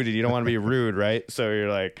rude and you don't want to be rude, right? So you're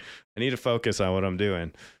like, I need to focus on what I'm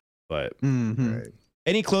doing. But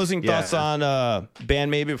any closing thoughts on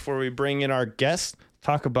BAND-MAID before we bring in our guest?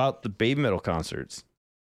 Talk about the baby metal concerts.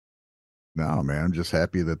 No, man, I'm just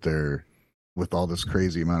happy that they're, with all this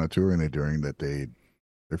crazy amount of touring they're doing, that they're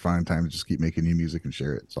finding time to just keep making new music and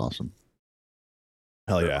share it. It's awesome.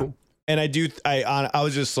 Hell yeah. Cool. And I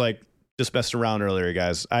was just messing around earlier,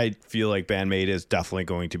 guys. I feel like BAND-MAID is definitely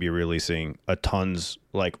going to be releasing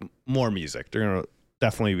more music. They're going to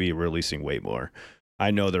definitely be releasing way more.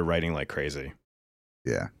 I know they're writing like crazy.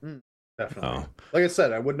 Yeah. Definitely. Like I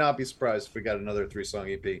said, I would not be surprised if we got another 3-song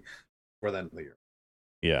EP before the end of the year.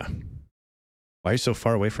 Yeah. Why are you so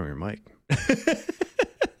far away from your mic?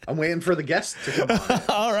 I'm waiting for the guest to come on.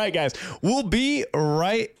 All right, guys. We'll be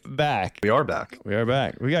right back. We are back.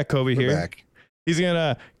 We got Kobe here. Back. He's going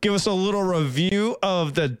to give us a little review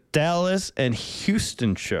of the Dallas and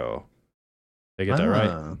Houston show. Did I get that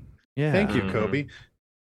right? Yeah. Thank you, Kobe.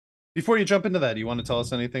 Before you jump into that, do you want to tell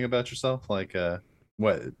us anything about yourself? Like,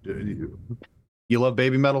 what? You love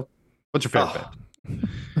baby metal? What's your favorite band?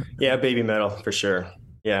 Yeah, baby metal for sure.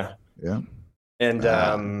 Yeah. Yeah.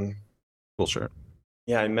 And cool shirt.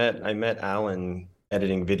 Yeah, I met Alan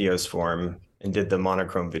editing videos for him and did the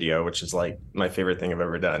monochrome video, which is like my favorite thing I've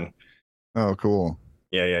ever done. Oh, cool.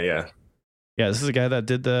 Yeah. Yeah, this is a guy that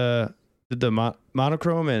did the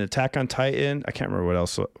monochrome and Attack on Titan. I can't remember what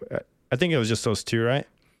else. I think it was just those two, right?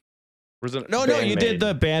 No, you did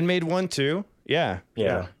the BAND-MAID one too. Yeah.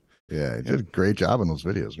 Yeah, he did a great job on those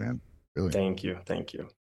videos, man. Really. Thank you.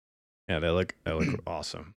 Yeah, they look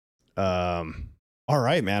awesome. All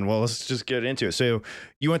right, man. Well, let's just get into it. So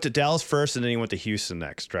you went to Dallas first, and then you went to Houston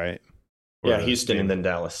next, right? Yeah, Houston and then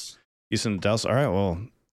Dallas. Houston, Dallas. All right. Well,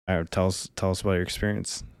 tell us about your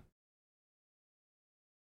experience.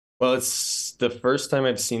 Well, it's the first time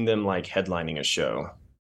I've seen them like headlining a show.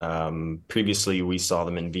 Previously, we saw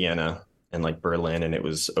them in Vienna and like Berlin, and it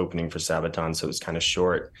was opening for Sabaton, so it was kind of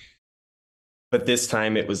short. But this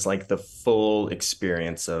time, it was like the full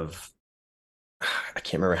experience of, I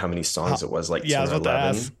can't remember how many songs it was, like 10 or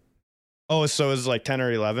 11. Oh, so it was like 10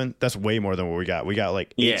 or 11? That's way more than what we got. We got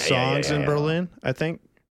like 8 songs in Berlin, I think.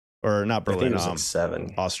 Or not Berlin. I think it was like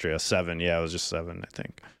 7. Austria, 7. Yeah, it was just 7, I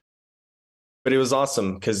think. But it was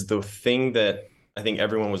awesome because the thing that I think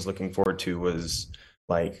everyone was looking forward to was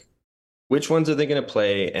like, which ones are they going to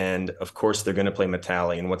play? And of course, they're going to play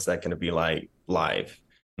Metallica. And what's that going to be like live?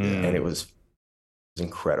 And it was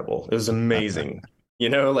incredible. It was amazing. You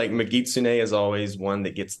know, like Magitsune is always one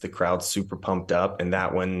that gets the crowd super pumped up. And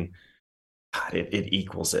that one, God, it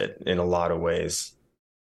equals it in a lot of ways.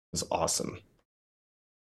 It was awesome.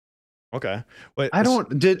 Okay. Wait,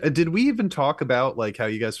 did we even talk about like how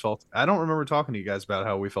you guys felt? I don't remember talking to you guys about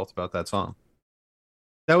how we felt about that song.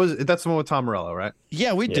 That's the one with Tom Morello, right?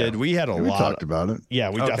 Yeah, we did. We had we talked about it. Yeah,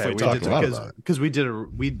 we definitely talked about it because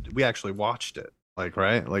we actually watched it. Like,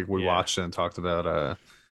 right? Like we watched it and talked about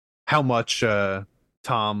how much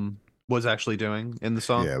Tom was actually doing in the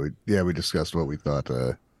song. We discussed what we thought.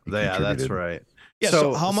 Yeah, that's right. Yeah.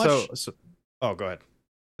 So how much? Oh, go ahead.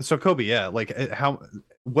 So Kobe, like how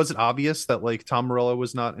was it obvious that like Tom Morello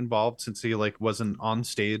was not involved since he like wasn't on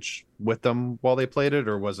stage with them while they played it,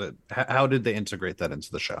 or was it how did they integrate that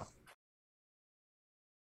into the show?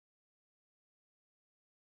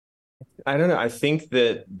 I don't know. I think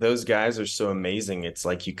that those guys are so amazing. It's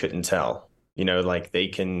like you couldn't tell, you know, like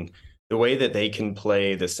the way that they can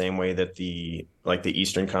play the same way that the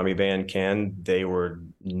Eastern Comedy Band can, they were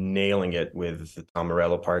nailing it with the Tom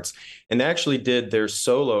Morello parts. And they actually did their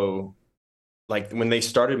solo, like when they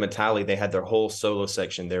started Metallica, they had their whole solo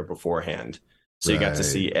section there beforehand. So you got to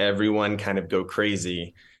see everyone kind of go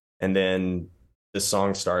crazy. And then the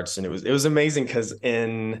song starts, and it was amazing because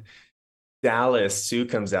in Dallas, Sue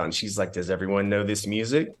comes out and she's like, does everyone know this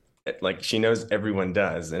music? Like she knows everyone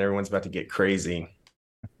does, and everyone's about to get crazy.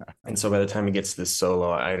 And so by the time he gets to this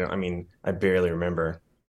solo, I barely remember.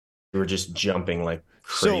 We were just jumping like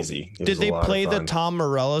crazy. So did they play the Tom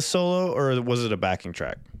Morello solo, or was it a backing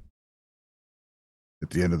track? At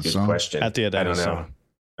the end of the Good song? question. At the end of the song.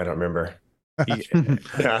 I don't remember. I don't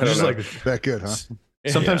know. Like that good, huh?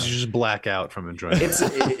 Sometimes you just black out from enjoying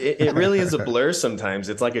it. It really is a blur sometimes.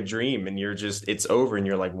 It's like a dream, and it's over and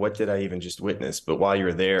you're like, what did I even just witness? But while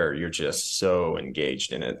you're there, you're just so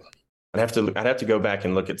engaged in it. I'd have to go back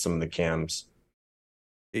and look at some of the cams.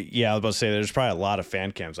 Yeah, I was about to say there's probably a lot of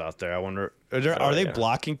fan cams out there. I wonder, are they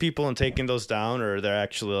blocking people and taking those down, or are they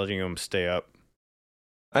actually letting them stay up?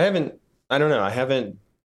 I don't know. I haven't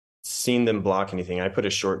seen them block anything. I put a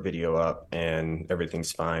short video up and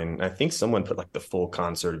everything's fine. I think someone put like the full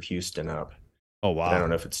concert of Houston up. Oh wow. I don't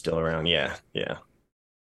know if it's still around. Yeah.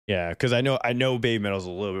 Because I know BABYMETAL's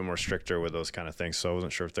a little bit more stricter with those kind of things, so I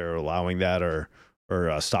wasn't sure if they're allowing that or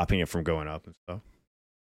stopping it from going up and stuff.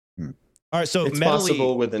 All right, so it's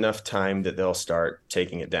possible with enough time that they'll start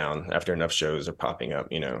taking it down after enough shows are popping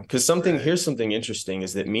up, you know. Because here's something interesting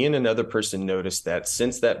is that me and another person noticed that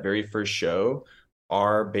since that very first show,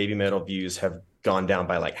 our BABYMETAL views have gone down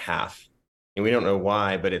by like half. And we don't know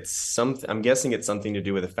why, but I'm guessing it's something to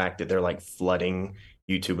do with the fact that they're like flooding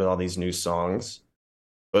YouTube with all these new songs.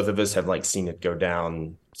 Both of us have like seen it go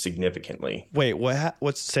down significantly. Wait,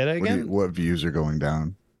 what's say that again? What views are going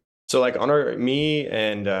down? So like on me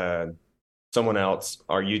and someone else,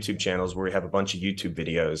 our YouTube channels where we have a bunch of YouTube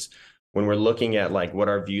videos, when we're looking at like what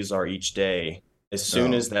our views are each day, as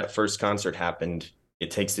soon as that first concert happened, it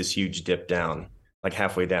takes this huge dip down, like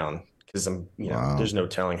halfway down. Because there's no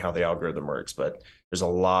telling how the algorithm works, but there's a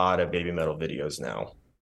lot of BABYMETAL videos now.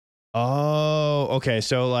 Oh, okay.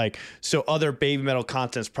 So other BABYMETAL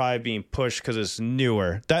content's probably being pushed because it's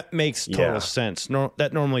newer. That makes total sense.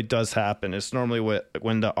 That normally does happen. It's normally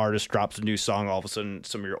when the artist drops a new song, all of a sudden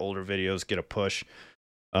some of your older videos get a push.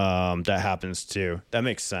 That happens too. That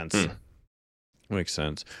makes sense. Makes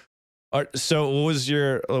sense. All right, so what was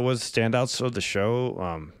standouts of the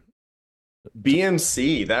show?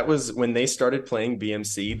 BMC, that was when they started playing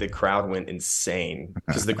BMC, the crowd went insane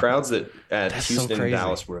because the crowds at Houston and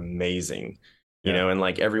Dallas were amazing, you know, and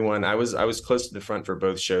like everyone, I was close to the front for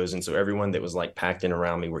both shows. And so everyone that was like packed in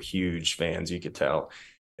around me were huge fans, you could tell.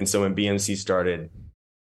 And so when BMC started,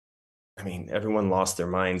 I mean, everyone lost their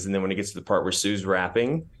minds. And then when it gets to the part where Sue's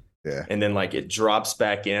rapping, Yeah. and then like it drops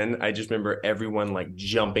back in. I just remember everyone like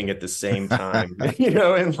jumping at the same time,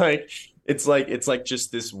 and like it's like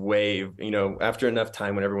just this wave, after enough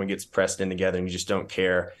time when everyone gets pressed in together and you just don't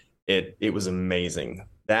care. It was amazing.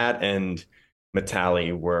 That and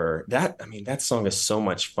Metalli that song is so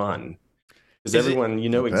much fun because Is it? everyone, I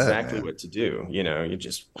bet, exactly man. what to do. You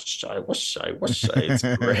just whoosh, it's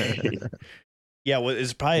great. Yeah, well,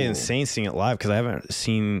 it's probably Cool. insane seeing it live because I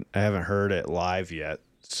haven't heard it live yet.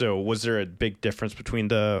 So, was there a big difference between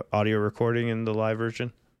the audio recording and the live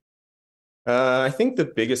version? I think the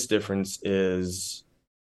biggest difference is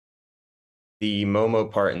the Momo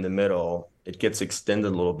part in the middle. It gets extended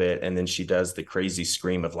a little bit, and then she does the crazy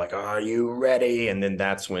scream of like, "Are you ready?" And then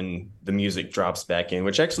that's when the music drops back in,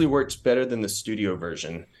 which actually works better than the studio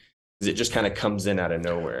version because it just kind of comes in out of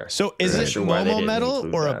nowhere. So, is I'm it not sure why they Momo didn't metal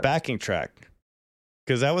include or a that. backing track?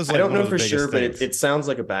 Because that was I like don't one know of the for biggest sure, but things. it sounds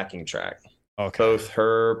like a backing track, Okay. both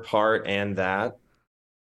her part and that.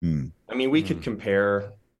 Hmm. I mean, we could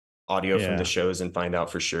compare audio from Yeah. the shows and find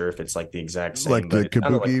out for sure if it's like the exact same, Like but the it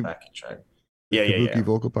sounded like a kabuki, backing track. the Yeah, kabuki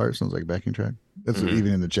vocal part sounds like backing track. That's Mhm.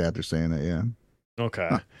 even in the chat they're saying that. Yeah. Okay.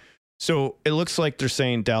 Huh. So it looks like they're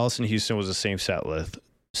saying Dallas and Houston was the same set list.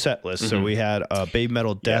 So Mhm. we had Baby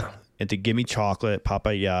Metal Death Yeah. into Gimme Chocolate,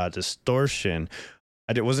 Papaya, Distortion.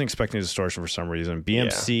 Wasn't expecting Distortion for some reason.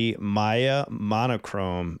 BMC, Maya,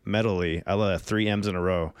 Monochrome, Metally. I love that. 3 M's in a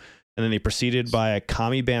row. And then they proceeded by a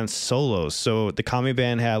Kami Band solos. So the Kami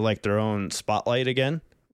Band had like their own spotlight again,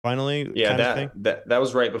 finally. Yeah, kind of thing. that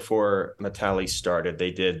was right before Metalli started.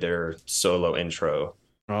 They did their solo intro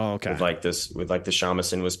Oh, okay. with like the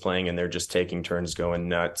shamisen was playing, and they're just taking turns going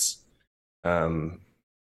nuts.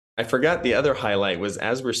 I forgot the other highlight was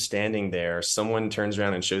as we're standing there, someone turns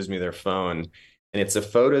around and shows me their phone, and it's a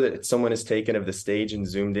photo that someone has taken of the stage and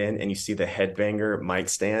zoomed in, and you see the headbanger mic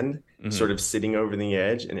stand sort of sitting over the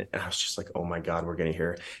edge, and I was just like, oh my God, we're gonna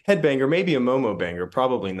hear headbanger, maybe a Momo banger,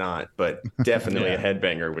 probably not, but definitely a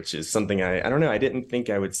headbanger, which is something I don't know, I didn't think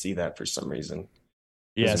I would see that for some reason.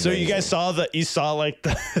 Yeah, so you guys Amazing. saw like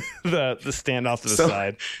the stand off to the So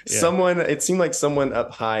side. Yeah. it seemed like someone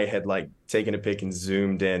up high had like taken a pic and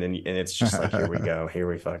zoomed in, and it's just like, here we go, here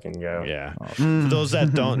we fucking go. Yeah. Awesome. For those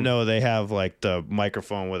that don't know, they have like the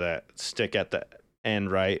microphone with a stick at the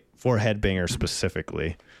end, right? For headbanger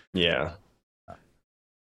specifically. Yeah.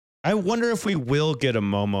 I wonder if we will get a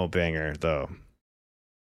Momo banger though.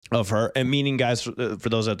 Of her, and meaning, guys, for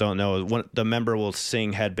those that don't know, the member will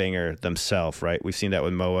sing headbanger themselves, right? We've seen that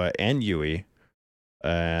with Moa and Yui,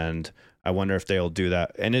 and I wonder if they'll do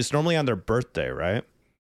that. And it's normally on their birthday, right?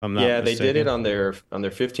 I'm not Yeah, they did it mistaken. on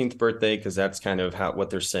their 15th birthday because that's kind of what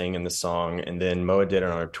they're saying in the song. And then Moa did it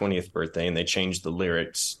on her 20th birthday, and they changed the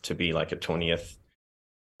lyrics to be like a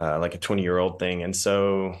 20-year-old thing. And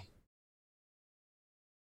so I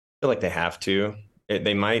feel like they have to.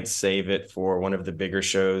 They might save it for one of the bigger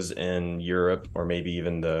shows in Europe, or maybe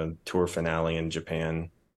even the tour finale in Japan.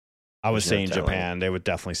 I was There's no saying telling. Japan. They would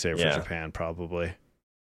definitely save it Yeah. for Japan, probably.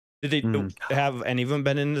 Did they Mm. have any of them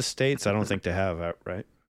been in the States? I don't think they have, right?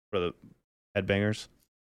 For the headbangers.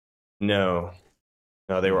 No,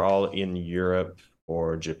 no, they were all in Europe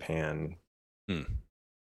or Japan. All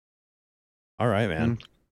right, man.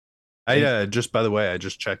 I just, by the way, I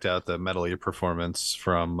just checked out the Metal Gear performance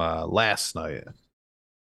from last night,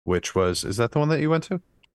 which is that the one that you went to?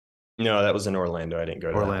 No, that was in Orlando. I didn't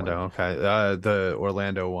go to that Orlando, one. okay. The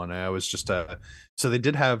Orlando one. I was just so they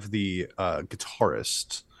did have the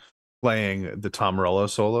guitarist playing the Tom Morello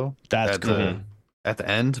solo That's at cool. at the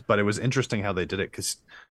end, but it was interesting how they did it because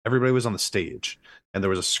everybody was on the stage and there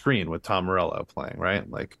was a screen with Tom Morello playing, right?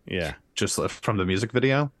 Like Yeah. just from the music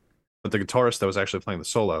video. But the guitarist that was actually playing the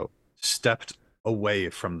solo stepped away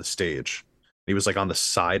from the stage. He was like on the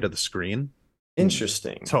side of the screen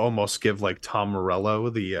Interesting. to almost give like Tom Morello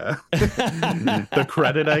the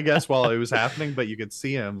credit, I guess, while it was happening. But you could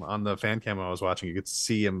see him on the fan cam I was watching. You could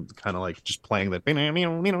see him kind of like just playing that.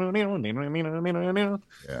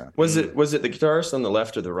 Yeah. Was it the guitarist on the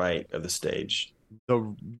left or the right of the stage?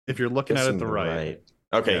 If you're looking at it, Guessing the right.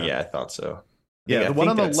 Okay, Yeah. yeah, I thought so. Yeah, the one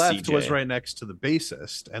on the that's left was CJ. right next to the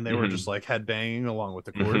bassist, and they were just like headbanging along with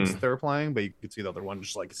the chords that they were playing. But you could see the other one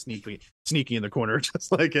just like sneaky in the corner,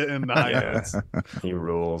 just like in the high Yeah. notes. He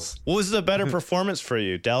rules. What was the better performance for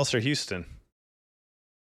you, Dallas or Houston?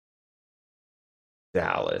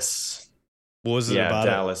 Dallas. What was it about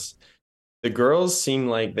Dallas. The girls seemed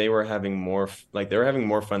like they were having more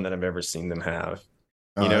fun than I've ever seen them have.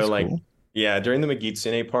 Oh, You know, that's like cool. yeah, during the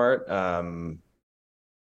Magitsune part,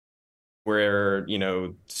 where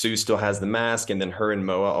Sue still has the mask, and then her and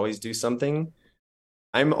Moa always do something.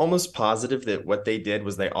 I'm almost positive that what they did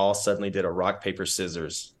was they all suddenly did a rock paper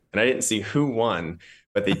scissors, And I didn't see who won,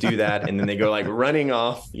 but they do that. And then they go like running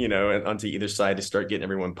off, onto either side to start getting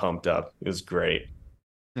everyone pumped up. It was great.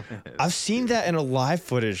 I've seen that in a live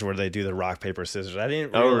footage where they do the rock, paper, scissors. I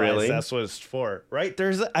didn't Oh, realize really? that's what it's for, right?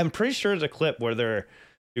 I'm pretty sure there's a clip where they're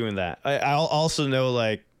doing that. I'll also know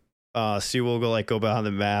like Sue will go behind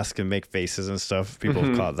the mask and make faces and stuff. People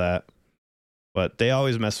have caught that. But they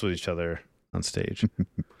always mess with each other on stage.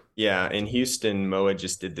 Yeah, in Houston, Moa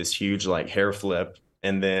just did this huge like hair flip,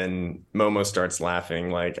 and then Momo starts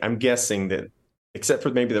laughing. Like I'm guessing that, except for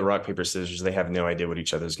maybe the rock paper scissors, they have no idea what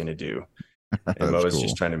each other's going to do, and Moa's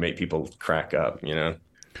just trying to make people crack up.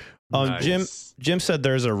 Nice. Jim said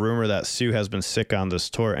there's a rumor that Sue has been sick on this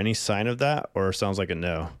tour. Any sign of that, or sounds like a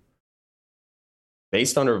no?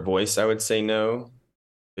 Based on her voice, I would say no.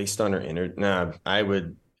 Based on her I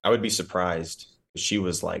would be surprised. She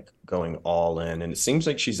was like going all in, and it seems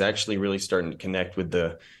like she's actually really starting to connect with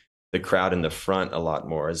the crowd in the front a lot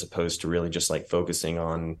more, as opposed to really just like focusing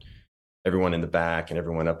on everyone in the back and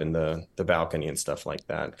everyone up in the balcony and stuff like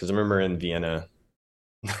that. Because I remember in Vienna,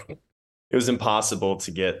 it was impossible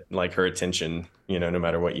to get like her attention, no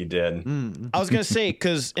matter what you did. I was gonna say,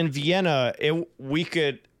 because in Vienna,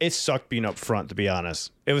 it sucked being up front, to be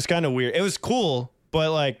honest. It was kind of weird. It was cool,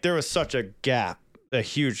 but like there was such a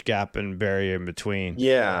huge gap and barrier in between.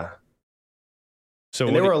 Yeah. So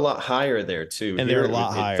and they were a lot higher there too. And they were a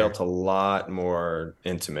lot higher. It felt a lot more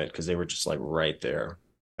intimate because they were just like right there.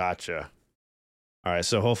 Gotcha. All right,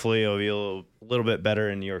 so hopefully it'll be a little bit better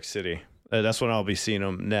in New York City. That's when I'll be seeing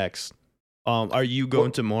them next. Are you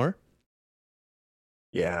going to more?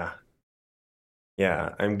 Yeah.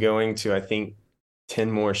 I'm going to, I think, 10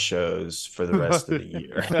 more shows for the rest of the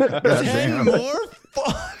year. 10 more?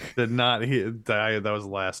 Fuck. Did not that was the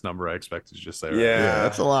last number I expected you to say. Right? Yeah,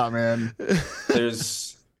 that's a lot, man.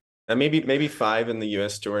 There's maybe 5 in the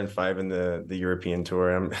US tour and 5 in the European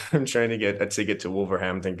tour. I'm trying to get a ticket to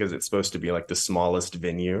Wolverhampton because it's supposed to be like the smallest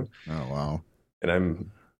venue. Oh wow. And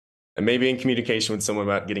I'm maybe in communication with someone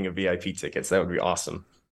about getting a VIP ticket. So that would be awesome.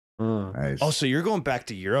 Nice. Oh, so you're going back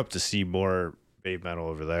to Europe to see more Babe Metal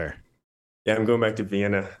over there? Yeah, I'm going back to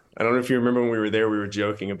Vienna. I don't know if you remember when we were there, we were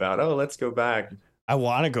joking about, let's go back. I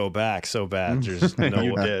want to go back so bad. There's no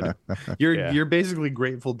You did. You're basically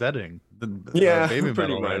Grateful Deading. Baby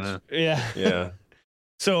pretty metal much. right Yeah.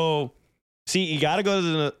 So, see, you got to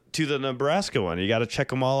go to the Nebraska one. You got to check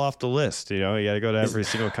them all off the list. You got to go to every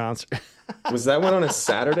single concert. Was that one on a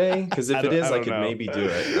Saturday? Because if it is, I could know. maybe do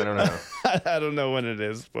it. I don't know. I don't know when it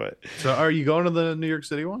is, but So, are you going to the New York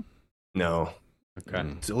City one? No. Okay,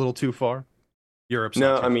 it's a little too far. Europe's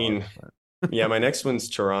No, not too I mean, far. yeah, my next one's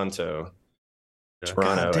Toronto. Yeah.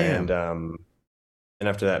 Toronto, Goddamn. and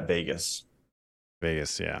after that, Vegas.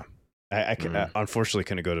 Vegas, yeah. I unfortunately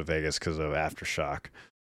couldn't go to Vegas because of Aftershock.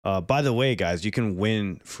 By the way, guys, you can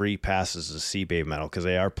win free passes to see Babe Metal because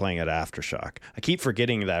they are playing at Aftershock. I keep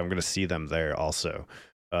forgetting that I'm going to see them there also.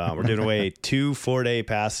 We're giving away 2 4-day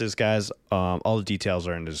passes, guys. All the details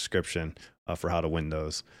are in the description for how to win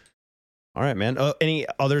those. All right, man. Any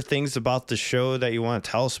other things about the show that you want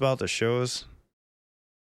to tell us about the shows?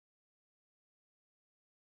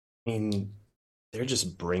 I mean, they're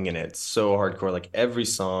just bringing it so hardcore. Like every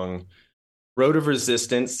song, Road of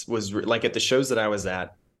Resistance was like at the shows that I was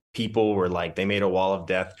at, people were like, they made a wall of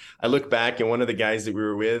death. I look back and one of the guys that we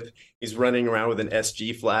were with, he's running around with an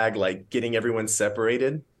SG flag, like getting everyone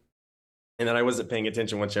separated. And then I wasn't paying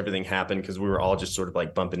attention once everything happened because we were all just sort of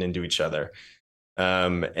like bumping into each other.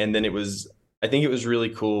 And then I think it was really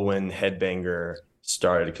cool when Headbanger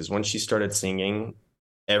started because once she started singing,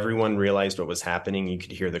 everyone realized what was happening. You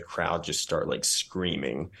could hear the crowd just start like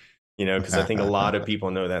screaming, because I think a lot of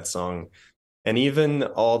people know that song. And even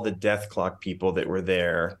all the Death Clock people that were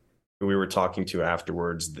there, who we were talking to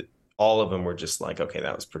afterwards, all of them were just like, okay,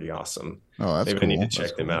 that was pretty awesome. Oh, that's Maybe cool. I need to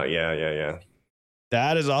check them out. Yeah.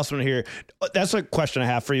 That is awesome to hear. That's a question I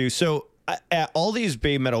have for you. So at all these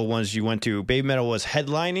Babe Metal ones you went to, Babe Metal was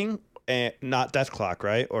headlining and not Death Clock,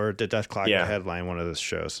 right? Or did Death Clock headline one of those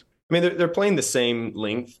shows? I mean, they're playing the same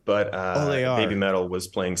length, but they are. Baby Metal was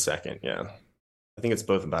playing second. Yeah. I think it's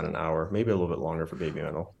both about an hour, maybe a little bit longer for Baby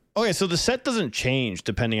Metal. Okay, so the set doesn't change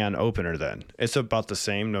depending on opener then. It's about the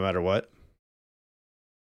same no matter what.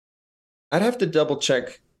 I'd have to double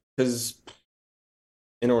check because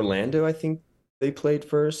in Orlando, I think they played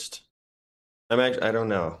first. I don't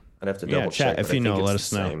know. I'd have to double check. If you know, let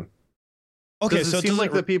us know. Okay, so it seems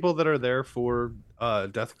like the people that are there for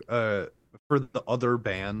for the other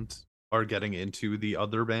band are getting into the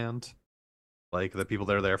other band. Like the people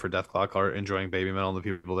that are there for Death Clock are enjoying Baby Metal, and the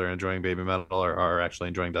people that are enjoying Baby Metal are actually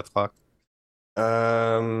enjoying Death Clock.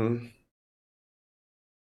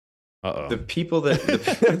 The people that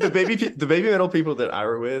the baby metal people that I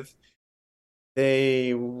were with,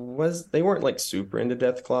 they weren't like super into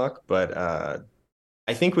Death Clock, but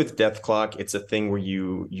I think with Death Clock, it's a thing where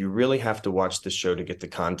you really have to watch the show to get the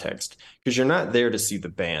context because you're not there to see the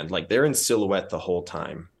band. Like they're in silhouette the whole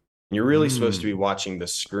time. You're really supposed to be watching the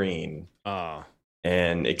screen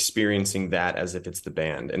and experiencing that as if it's the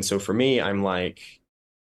band. And so for me, I'm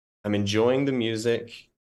enjoying the music,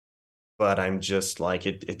 but I'm just like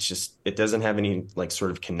it doesn't have any like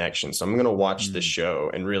sort of connection. So I'm gonna watch the show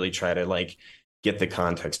and really try to like get the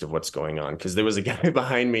context of what's going on. Because there was a guy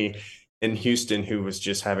behind me in Houston who was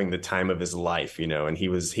just having the time of his life, you know, and he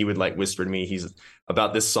would like whisper to me, he's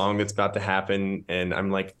about this song that's about to happen. And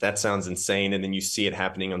I'm like, that sounds insane. And then you see it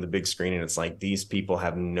happening on the big screen and it's like, these people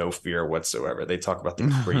have no fear whatsoever. They talk about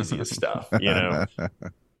the craziest stuff, you know?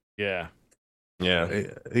 Yeah. Yeah.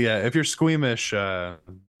 Yeah. If you're squeamish,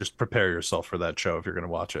 just prepare yourself for that show if you're going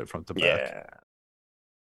to watch it front to back. Yeah.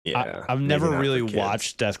 Yeah. I've never really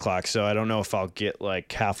watched Death Clock, so I don't know if I'll get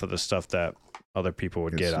like half of the stuff that other people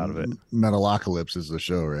would get out of it. Metalocalypse is the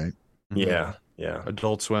show, right? Yeah. Yeah.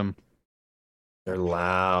 Adult Swim. They're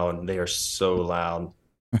loud. They are so loud.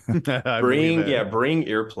 Bring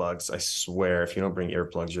earplugs. I swear, if you don't bring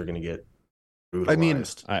earplugs, you're going to get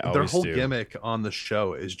brutalized. I mean, their whole gimmick on the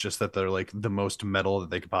show is just that they're like the most metal that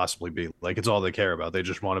they could possibly be. Like it's all they care about. They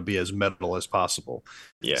just want to be as metal as possible.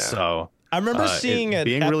 Yeah. So I remember seeing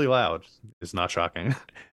being really loud is not shocking.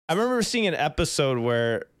 I remember seeing an episode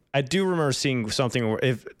where I do remember seeing something where,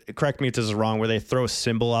 if correct me if this is wrong, where they throw a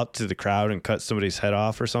symbol out to the crowd and cut somebody's head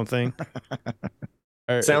off or something.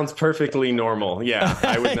 Sounds perfectly normal. Yeah,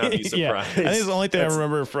 I would not be surprised. Yeah. I think it's the only thing I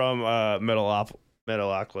remember from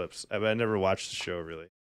Metalocalypse. I never watched the show really.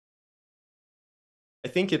 I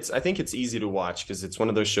think it's easy to watch because it's one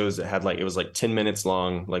of those shows that had it was like 10 minutes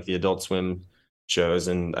long, like the Adult Swim shows,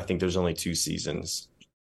 and I think there's only 2 seasons.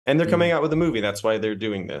 And they're coming out with a movie. That's why they're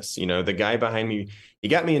doing this. You know, the guy behind me, he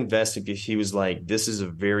got me invested because he was like, this is a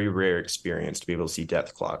very rare experience to be able to see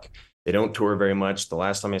Death Clock. They don't tour very much. The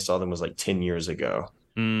last time I saw them was like 10 years ago.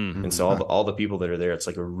 And so all the people that are there, it's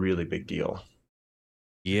like a really big deal.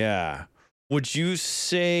 Yeah. Would you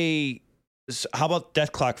say, how about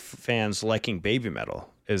Death Clock fans liking baby metal?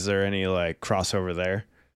 Is there any like crossover there?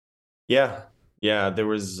 Yeah. Yeah. There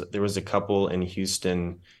was a couple in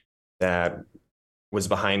Houston that was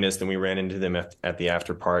behind us. Then we ran into them at the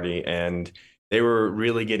after party and they were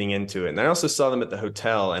really getting into it. And I also saw them at the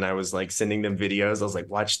hotel and I was like sending them videos. I was like,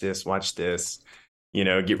 watch this, you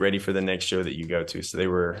know, get ready for the next show that you go to. So they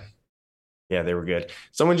were good.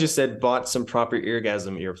 Someone just said, bought some proper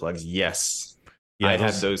eargasm earplugs. Yes. Yeah, I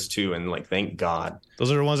had those too. And like, thank God.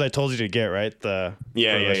 Those are the ones I told you to get, right?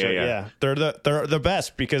 Yeah. They're the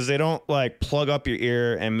best because they don't like plug up your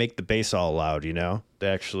ear and make the bass all loud, you know? They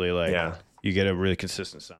actually you get a really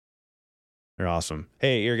consistent sound. They're awesome.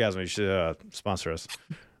 Hey, Eargasm, you should sponsor us.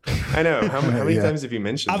 I know. How many times have you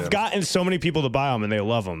mentioned them? I've gotten so many people to buy them and they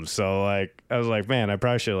love them. So like, I was like, man, I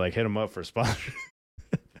probably should like hit them up for a sponsor.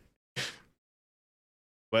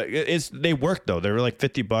 But they work though. They're like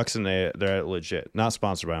 $50 and they're legit. Not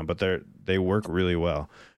sponsored by them, but they work really well.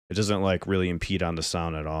 It doesn't like really impede on the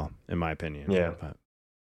sound at all, in my opinion. Yeah.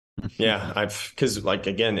 Yeah, because like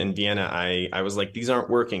again in Vienna, I was like, these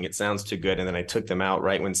aren't working. It sounds too good, and then I took them out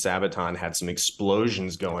right when Sabaton had some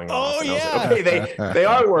explosions going on. Oh yeah, I was like, okay, they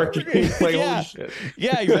are working. Like, yeah, holy shit.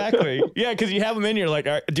 Yeah, exactly. Yeah, because you have them in, you're like,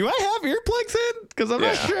 do I have earplugs in? Because I'm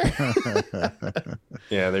not sure.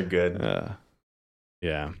 Yeah, they're good.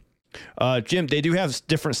 Yeah, Jim, they do have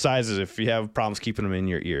different sizes if you have problems keeping them in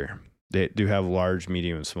your ear. They do have large,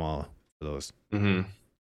 medium, and small for those. Mm-hmm.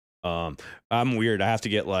 I'm weird. I have to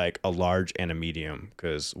get like a large and a medium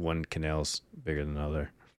because one canal's bigger than the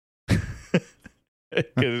other.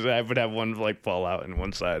 Because I would have one like fall out in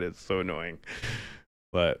one side. It's so annoying.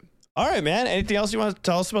 But all right, man. Anything else you want to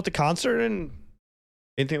tell us about the concert and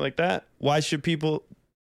anything like that? Why people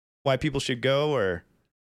should go? Or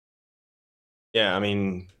yeah, I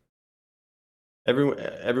mean,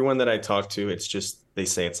 everyone that I talk to, it's just they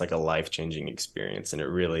say it's like a life-changing experience, and it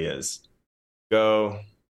really is. Go.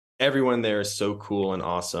 Everyone there is so cool and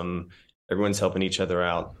awesome. Everyone's helping each other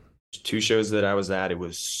out. 2 shows that I was at, it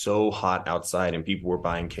was so hot outside and people were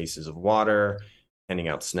buying cases of water, handing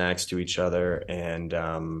out snacks to each other. And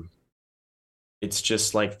it's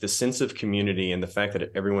just like the sense of community and the fact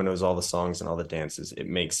that everyone knows all the songs and all the dances, it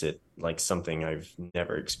makes it like something I've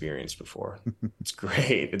never experienced before. It's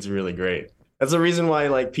great. It's really great. That's the reason why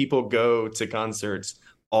like people go to concerts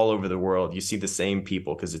all over the world. You see the same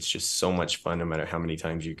people because it's just so much fun no matter how many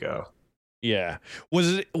times you go. Yeah.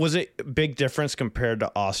 Was it a big difference compared to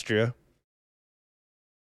Austria?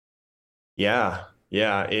 Yeah,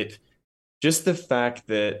 yeah. It just the fact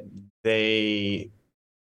that they,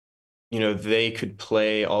 they could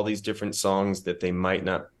play all these different songs that they might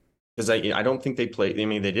not, because I don't think they played. I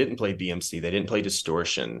mean, they didn't play BMC, they didn't play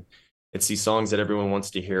Distortion. It's these songs that everyone wants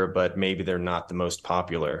to hear, but maybe they're not the most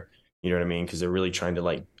popular. You know what I mean? Because they're really trying to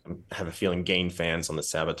like have a feeling gain fans on the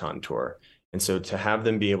Sabaton tour. And so to have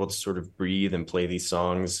them be able to sort of breathe and play these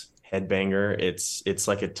songs, headbanger, it's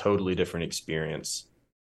like a totally different experience.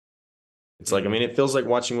 It's like, I mean, it feels like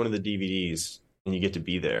watching one of the DVDs and you get to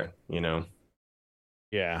be there, you know?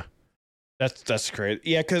 Yeah. That's great.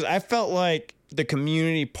 Yeah, because I felt like the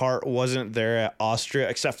community part wasn't there at Austria,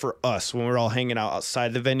 except for us when we were all hanging out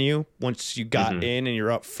outside the venue. Once you got in and you're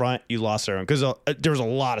up front, you lost everyone because there was a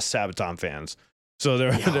lot of Sabaton fans. So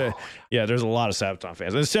there's a lot of Sabaton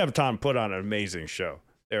fans. And Sabaton put on an amazing show.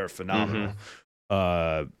 They were phenomenal.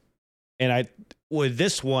 And with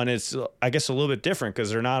this one, it's I guess a little bit different because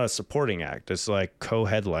they're not a supporting act. It's like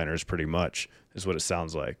co-headliners, pretty much, is what it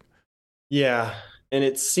sounds like. Yeah. And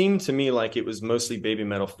it seemed to me like it was mostly Baby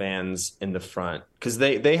Metal fans in the front because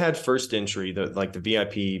they had first entry, the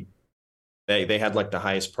VIP, they had like the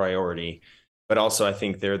highest priority. But also I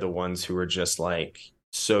think they're the ones who are just like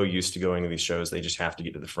so used to going to these shows, they just have to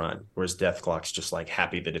get to the front. Whereas Death Clock's just like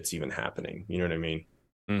happy that it's even happening. You know what I mean?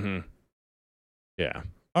 Mm-hmm. Yeah.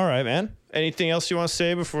 All right, man. Anything else you want to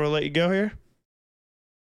say before I let you go here?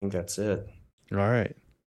 I think that's it. All right.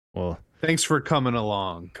 Well, thanks for coming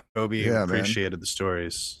along, Kobe. Yeah, appreciated the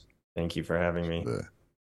stories. Thank you for having me.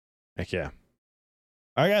 Heck yeah.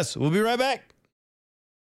 All right, guys. We'll be right back.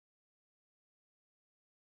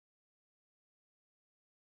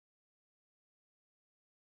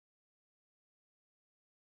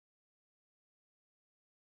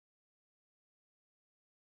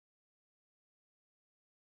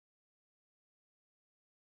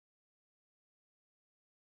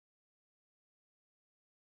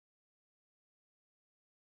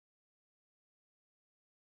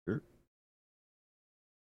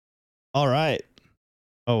 All right.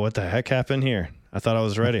 Oh, what the heck happened here? I thought I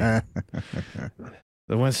was ready. It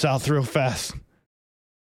went south real fast.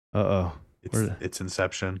 Uh-oh. It's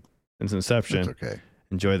Inception. It's Inception. That's okay.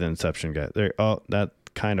 Enjoy the Inception, guys. There. Oh, that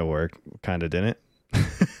kind of worked. Kind of didn't.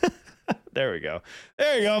 There we go.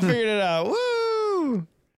 There you go. Figured it out. Woo!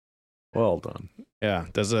 Well done. Yeah.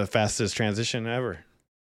 That's the fastest transition ever.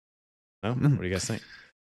 No? What do you guys think?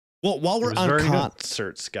 Well, while we're on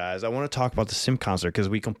concerts, guys, I want to talk about the Sim concert because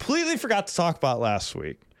we completely forgot to talk about last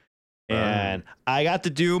week. And I got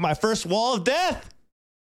to do my first Wall of Death.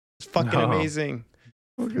 It's fucking amazing.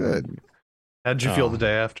 Oh, good. How'd you feel the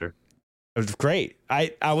day after? It was great.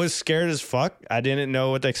 I was scared as fuck. I didn't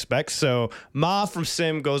know what to expect. So Ma from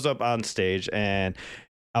Sim goes up on stage and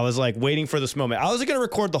I was like waiting for this moment. I was going to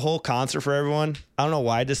record the whole concert for everyone. I don't know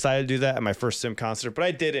why I decided to do that at my first Sim concert, but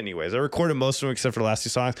I did anyways. I recorded most of them except for the last two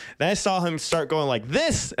songs. Then I saw him start going like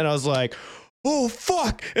this, and I was like, oh,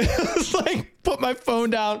 fuck. And I was like, put my phone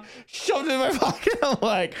down, shoved it in my pocket. I'm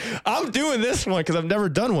like, I'm doing this one because I've never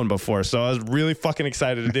done one before. So I was really fucking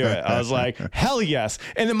excited to do it. I was like, hell yes.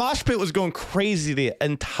 And the mosh pit was going crazy the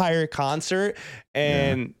entire concert.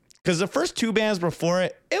 And because the first two bands before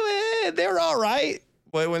it, they were all right.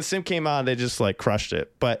 But when Sim came on, they just like crushed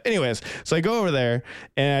it. But anyways, so I go over there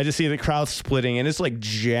and I just see the crowd splitting and it's like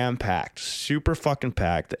jam packed, super fucking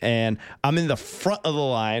packed. And I'm in the front of the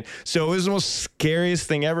line. So it was the most scariest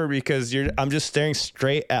thing ever because I'm just staring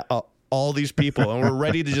straight at all these people and we're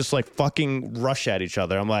ready to just like fucking rush at each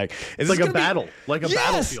other. I'm like, it's like a battle, like a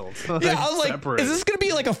battlefield. Yeah, I was like, is this going to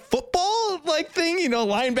be like a football like thing? You know,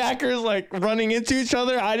 linebackers like running into each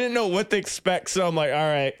other. I didn't know what to expect. So I'm like, all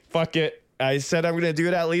right, fuck it. I said I'm going to do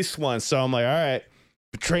it at least once. So I'm like, all right,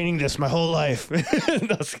 been training this my whole life.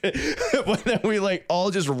 But then we like all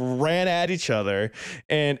just ran at each other.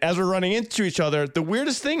 And as we're running into each other, the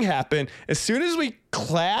weirdest thing happened. As soon as we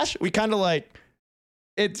clash, we kind of like,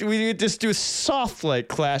 we just do a soft like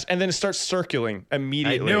clash and then it starts circling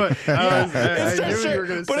immediately. I knew it. I knew you were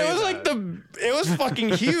going to say but it was that. like it was fucking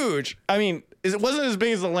huge. I mean, it wasn't as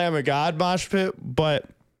big as the Lamb of God mosh pit, but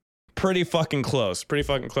pretty fucking close.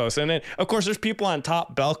 And then, of course, there's people on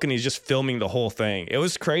top balconies just filming the whole thing. It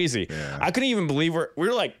was crazy. Yeah. I couldn't even believe we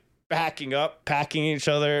were like backing up, packing each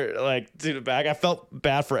other like to the back. I felt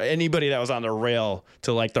bad for anybody that was on the rail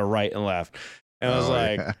to like the right and left. And I was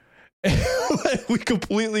like, we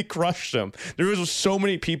completely crushed them. There was so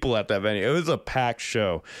many people at that venue. It was a packed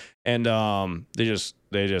show. And they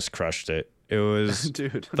just crushed it. It was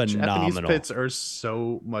dude, phenomenal. Japanese pits are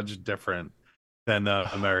so much different than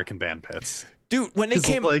the American band pits. Dude, when they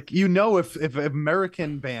came like, you know, if an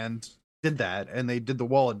American band did that and they did the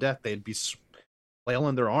Wall of Death, they'd be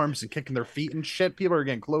flailing their arms and kicking their feet and shit. People are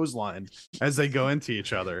getting clotheslined as they go into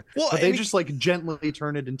each other. Well, but they just like gently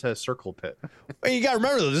turn it into a circle pit. And you got to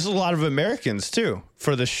remember though, this is a lot of Americans too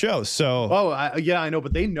for the show. So I know,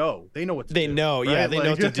 but they know what to do. They know, right? Yeah, they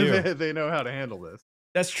know what to do. They know how to handle this.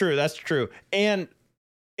 That's true. And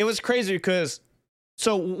it was crazy because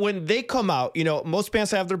so when they come out, you know, most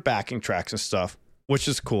bands have their backing tracks and stuff, which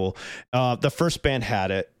is cool. The first band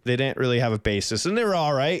had it. They didn't really have a bassist, and they were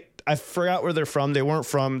all right. I forgot where they're from.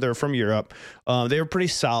 They're from Europe. They were pretty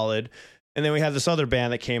solid. And then we had this other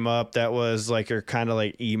band that came up that was like your kind of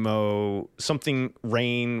like emo, something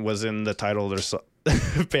Rain was in the title of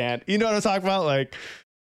their band. You know what I'm talking about? Like,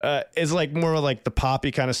 it's like more like the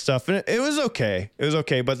poppy kind of stuff. And it was okay. It was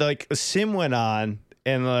okay. But like Sim went on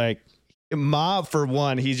and like Mob, for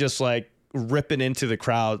one, he's just like ripping into the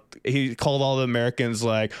crowd. He called all the Americans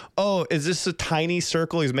like, "Oh, is this a tiny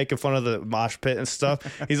circle?" He's making fun of the mosh pit and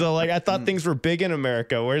stuff. He's all like, "I thought things were big in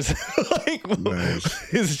America." Whereas like,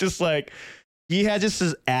 it's just like, he had just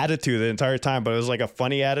his attitude the entire time, but it was like a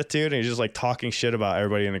funny attitude, and he's just like talking shit about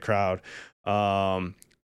everybody in the crowd.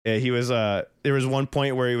 He was there was one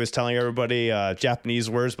point where he was telling everybody Japanese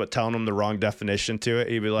words, but telling them the wrong definition to it.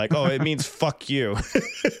 He'd be like, "Oh, it means fuck you."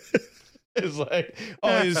 It's like,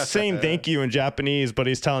 oh, he's saying thank you in Japanese, but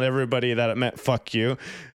he's telling everybody that it meant fuck you.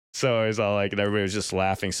 So he's all like, and everybody was just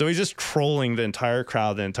laughing. So he's just trolling the entire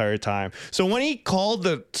crowd the entire time. So when he called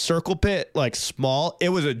the circle pit like small, it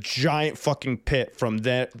was a giant fucking pit from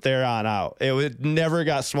there on out. It never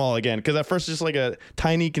got small again, because at first just like a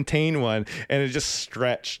tiny contained one, and it just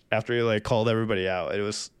stretched after he like called everybody out. It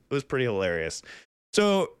was pretty hilarious.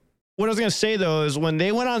 So what I was going to say, though, is when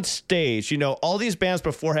they went on stage, you know, all these bands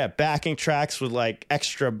before had backing tracks with like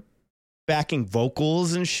extra backing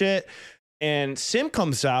vocals and shit. And Sim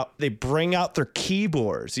comes out, they bring out their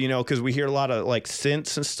keyboards, you know, because we hear a lot of like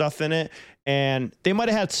synths and stuff in it. And they might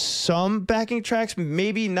have had some backing tracks,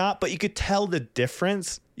 maybe not, but you could tell the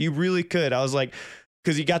difference. You really could. I was like,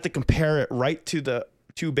 because you got to compare it right to the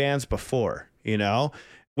two bands before, you know,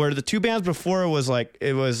 where the two bands before it was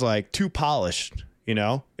like too polished. You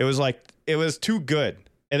know, it was too good.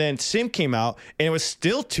 And then Sim came out and it was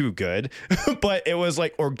still too good, but it was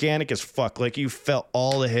like organic as fuck. Like you felt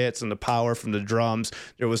all the hits and the power from the drums.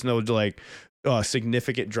 There was no like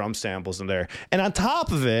significant drum samples in there. And on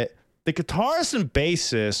top of it, the guitarists and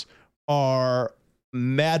bassists are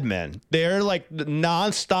madmen. They're like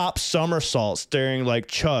nonstop somersaults during like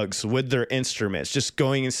chugs with their instruments, just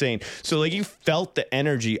going insane. So like you felt the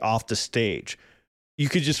energy off the stage. You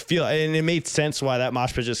could just feel it, and it made sense why that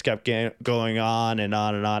mosh pit just kept going on and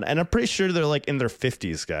on and on. And I'm pretty sure they're like in their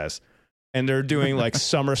 50s, guys, and they're doing like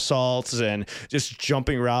somersaults and just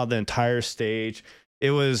jumping around the entire stage. It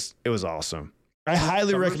was awesome. I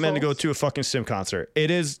highly recommend to go to a fucking Sim concert. It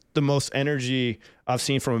is the most energy I've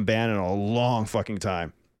seen from a band in a long fucking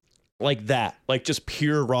time. Like that, like just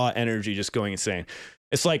pure raw energy, just going insane.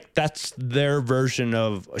 It's like that's their version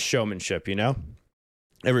of a showmanship, you know?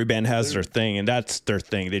 Every band has their thing, and that's their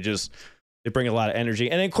thing. They bring a lot of energy.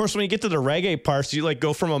 And then, of course, when you get to the reggae parts, you like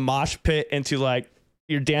go from a mosh pit into like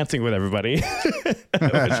you're dancing with everybody, which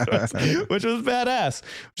was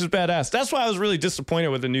badass. That's why I was really disappointed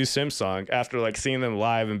with the new Sim song after like seeing them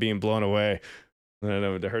live and being blown away. And then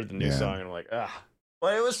I heard the new song and I'm like,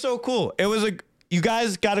 but it was so cool. You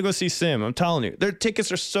guys got to go see Sim. I'm telling you, their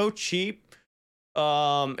tickets are so cheap.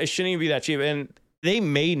 It shouldn't even be that cheap. And they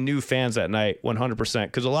made new fans that night, 100%,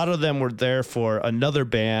 because a lot of them were there for another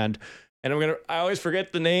band, and I always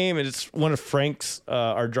forget the name, and it's one of Frank's,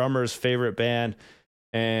 our drummer's favorite band,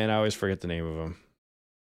 and I always forget the name of them.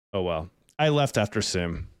 Oh well, I left after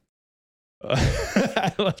Sim. They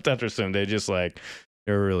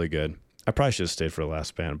were really good. I probably should have stayed for the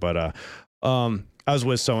last band, but I was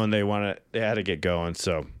with someone. They had to get going,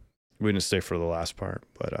 so we didn't stay for the last part,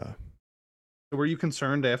 but. Were you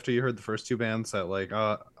concerned after you heard the first two bands that like,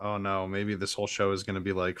 oh no, maybe this whole show is going to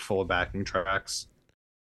be like full of backing tracks?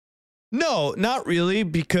 No, not really,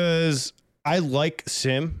 because I like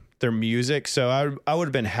Sim, their music, so I would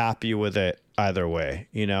have been happy with it either way,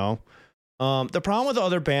 you know? The problem with the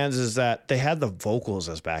other bands is that they had the vocals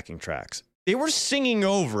as backing tracks. They were singing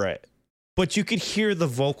over it, but you could hear the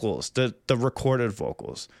vocals, the recorded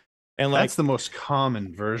vocals. And like, that's the most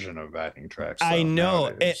common version of backing tracks. I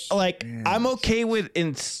know. I'm okay with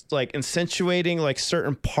accentuating like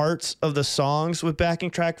certain parts of the songs with backing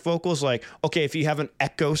track vocals. Like, okay, if you have an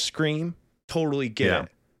echo scream, totally get it.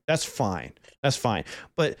 That's fine.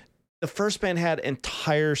 But the first band had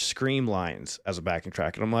entire scream lines as a backing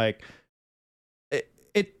track, and I'm like,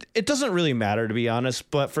 it doesn't really matter, to be honest.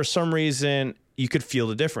 But for some reason, you could feel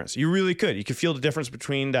the difference. You really could. You could feel the difference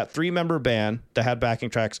between that 3-member band that had backing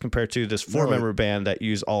tracks compared to this 4-member band that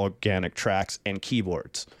used all organic tracks and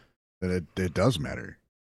keyboards. And it does matter.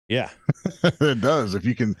 Yeah, it does. If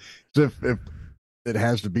you can, if it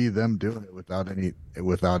has to be them doing it without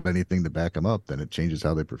anything to back them up, then it changes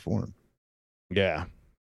how they perform. Yeah.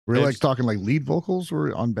 We're like talking like lead vocals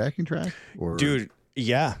or on backing track, or dude,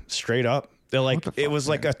 yeah, straight up. They're like, it was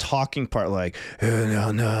like a talking part, like,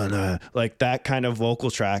 no, like that kind of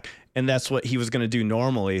vocal track. And that's what he was going to do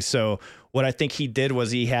normally. So what I think he did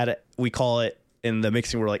was he had, we call it in the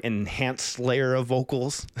mixing world, like enhanced layer of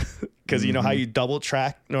vocals. Because you know how you double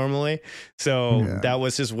track normally. So that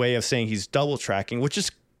was his way of saying he's double tracking, which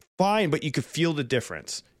is fine, but you could feel the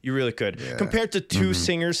difference. You really could. Yeah. Compared to two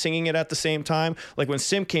singers singing it at the same time. Like when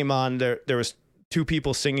Sim came on, there was 2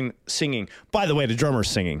 people singing. By the way, the drummer's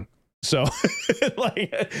singing. So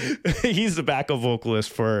like he's the backup vocalist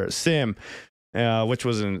for Sim, which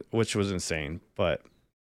was insane. But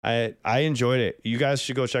I enjoyed it. You guys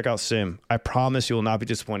should go check out Sim. I promise you will not be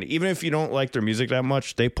disappointed. Even if you don't like their music that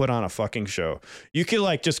much, they put on a fucking show. You could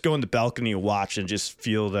like just go in the balcony and watch and just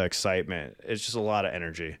feel the excitement. It's just a lot of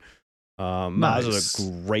energy. Maz is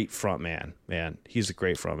a great front man. He's a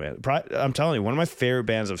great front man. I'm telling you, one of my favorite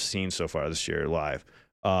bands I've seen so far this year live.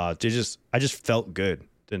 I just felt good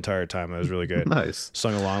the entire time. It was really good. Nice.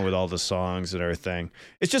 Sung along with all the songs and everything.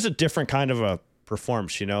 It's just a different kind of a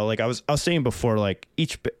performance, you know. Like I was saying before, like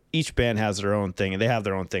each band has their own thing, and they have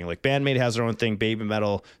their own thing. Like BAND-MAID has their own thing,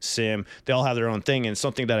 BABYMETAL, Sim, they all have their own thing. And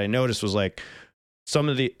something that I noticed was like some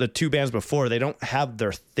of the 2 bands before, they don't have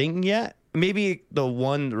their thing yet. Maybe the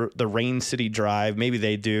Rain City Drive, maybe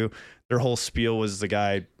they do. Their whole spiel was the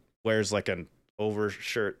guy wears like an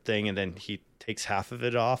overshirt thing and then he takes half of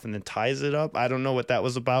it off and then ties it up. I don't know what that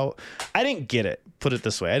was about. I didn't get it. Put it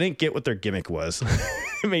this way. I didn't get what their gimmick was.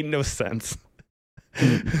 It made no sense.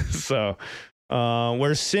 So,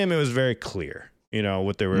 where Sim, it was very clear, you know,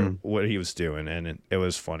 what he was doing. And it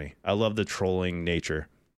was funny. I love the trolling nature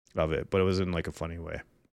of it, but it was in like a funny way.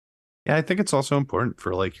 Yeah, I think it's also important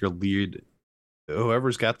for like your lead,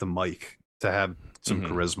 whoever's got the mic, to have some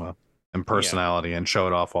charisma and personality and show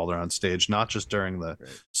it off while they're on stage, not just during the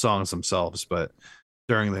songs themselves, but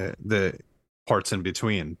during the parts in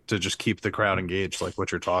between, to just keep the crowd engaged, like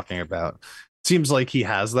what you're talking about. Seems like he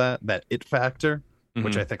has that it factor,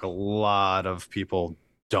 which I think a lot of people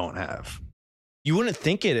don't have. You wouldn't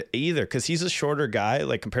think it either, because he's a shorter guy,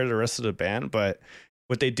 like compared to the rest of the band, but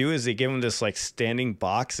what they do is they give him this like standing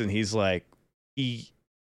box, and he's like,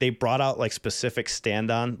 they brought out like specific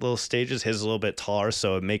stand-on little stages. His is a little bit taller,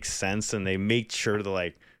 so it makes sense, and they make sure to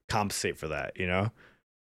like compensate for that, you know,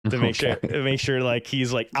 to make sure like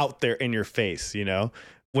he's like out there in your face, you know,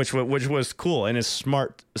 which was cool, and it's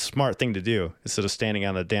smart thing to do instead of standing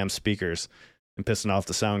on the damn speakers and pissing off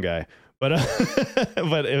the sound guy. But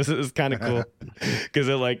but it was kind of cool because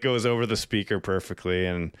it like goes over the speaker perfectly,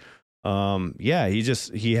 and he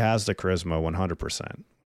has the charisma 100%.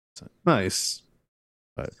 Nice.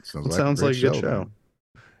 But sounds like a good show.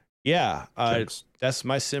 Yeah, that's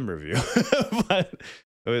my Sim review. But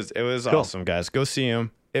it was cool. Awesome, guys. Go see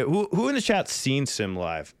him. Who in the chat's seen Sim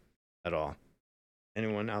live at all?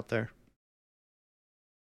 Anyone out there?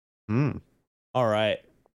 All right.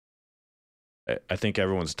 I think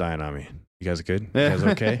everyone's dying on me. You guys good? You guys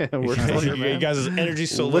okay? You guys'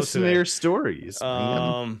 energy's so low. Listen to your stories.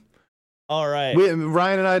 All right.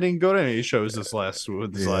 Ryan and I didn't go to any shows this last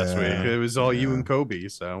week. It was all you and Kobe,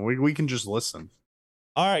 so we can just listen.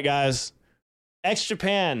 All right, guys. X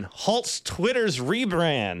Japan halts Twitter's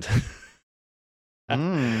rebrand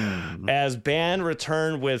as band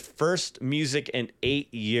returned with first music in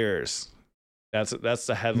 8 years. That's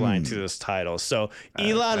the headline to this title. So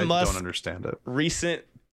Elon Musk, don't understand it. Recent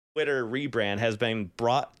Twitter rebrand has been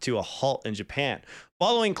brought to a halt in Japan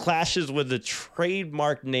following clashes with the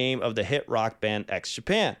trademark name of the hit rock band X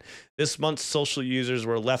Japan. This month, social users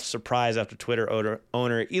were left surprised after Twitter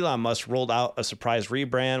owner Elon Musk rolled out a surprise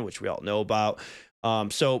rebrand, which we all know about.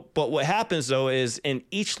 But what happens though is in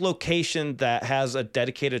each location that has a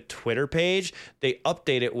dedicated Twitter page, they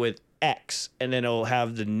update it with X, and then it'll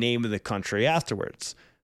have the name of the country afterwards.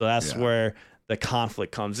 So that's where the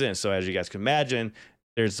conflict comes in. So as you guys can imagine,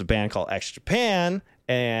 there's a band called X Japan,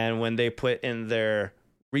 and when they put in their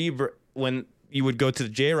when you would go to the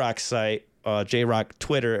J-Rock site, J-Rock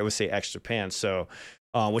Twitter, it would say X Japan. So,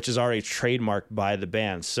 which is already trademarked by the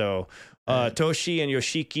band. So, Toshi and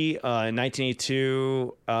Yoshiki in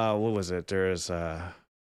 1982. What was it? There's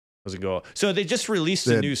was it go? So they just released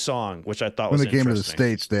a new song, which I thought was interesting. When they came to the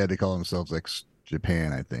States, they had to call themselves X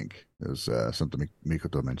Japan. I think it was something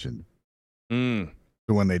Mikoto mentioned.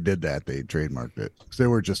 So when they did that, they trademarked it. So they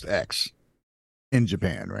were just X in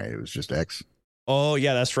Japan, right? It was just X. Oh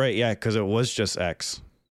yeah, that's right. Yeah, because it was just X,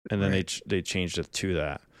 and then Right. they changed it to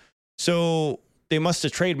that. So they must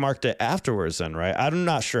have trademarked it afterwards, then, right? I'm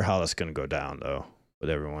not sure how that's going to go down though with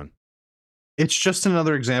everyone. It's just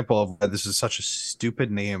another example of why this is such a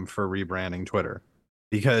stupid name for rebranding Twitter,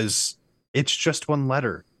 because it's just one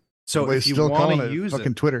letter. So Everybody's if you still want calling to it use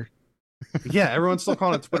fucking it, Twitter. yeah, everyone's still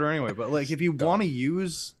calling it Twitter anyway. But like, if you want to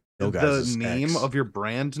use No, guys, the it's name X. of your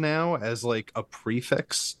brand now as like a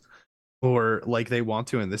prefix, or like they want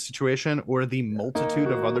to in this situation, or the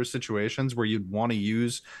multitude of other situations where you'd want to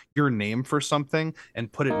use your name for something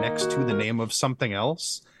and put it next to the name of something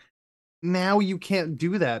else, now you can't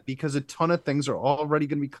do that because a ton of things are already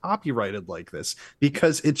going to be copyrighted like this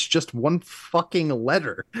because it's just one fucking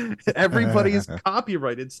letter. Everybody's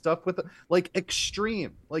copyrighted stuff with like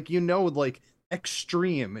extreme, like, like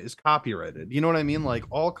extreme is copyrighted. You know what I mean? Like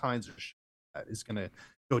all kinds of shit that is going to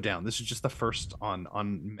go down. This is just the first on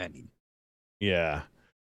many. Yeah,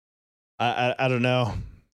 I don't know.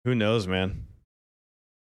 Who knows, man?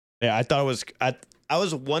 Yeah, I thought it was. I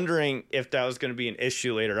was wondering if that was going to be an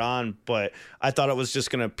issue later on, but I thought it was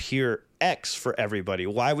just going to appear X for everybody.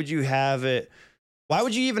 Why would you have it? Why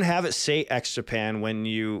would you even have it say X Japan when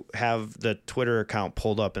you have the Twitter account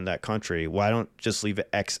pulled up in that country? Why don't just leave it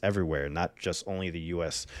X everywhere, not just only the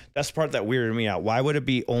US? That's the part that weirded me out. Why would it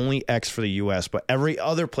be only X for the US, but every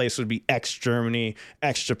other place would be X Germany,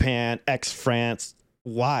 X Japan, X France?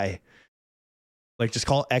 Why? Like, just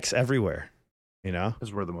call X everywhere, you know?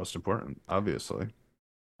 Because we're the most important, obviously.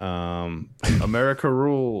 Um, America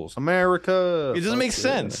rules. America. It doesn't make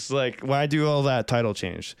sense. Like, why do all that title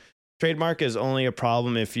change? Trademark is only a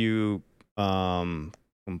problem if you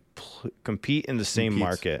compete in the same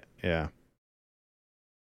market. Yeah.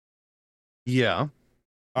 Yeah.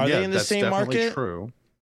 Are they in the same market? True.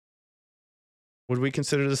 Would we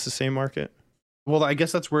consider this the same market? Well, I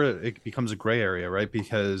guess that's where it becomes a gray area, right?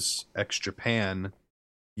 Because X Japan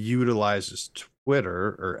utilizes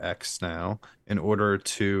Twitter or X now in order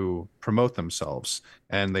to promote themselves,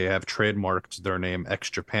 and they have trademarked their name X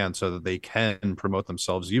Japan so that they can promote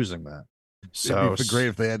themselves using that. So It'd be great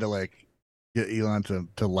if they had to like get Elon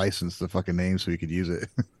to license the fucking name so he could use it.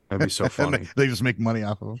 that'd be so funny. They just make money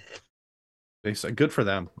off of them. They say good for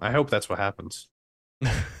them. I hope that's what happens.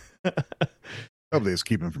 Hope they just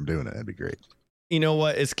keep him from doing it. That'd be great. You know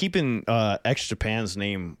what? It's keeping X Japan's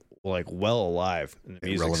name like well alive in the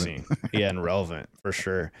music scene. Yeah, and relevant for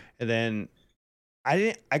sure. And then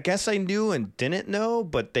I guess I knew and didn't know,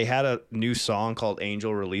 but they had a new song called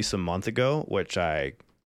Angel released a month ago, which I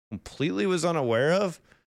completely was unaware of,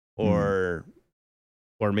 or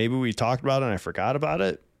maybe we talked about it and I forgot about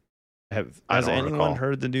it. Has anyone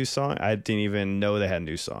heard the new song? I didn't even know they had a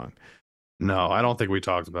new song. No, I don't think we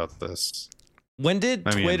talked about this. When did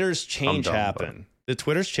Twitter's change happen? Did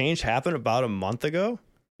Twitter's change happen about a month ago?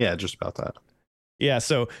 Yeah, just about that. Yeah,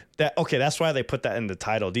 so that's why they put that in the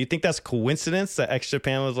title. Do you think that's coincidence that X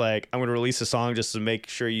Japan was like, I'm going to release a song just to make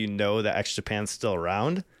sure you know that X Japan's still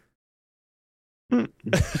around?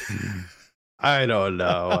 I don't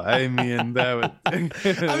know. I mean, that would.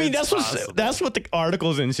 I mean, that's what the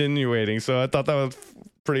article's insinuating. So I thought that was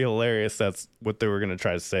pretty hilarious. That's what they were going to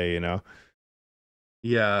try to say, you know?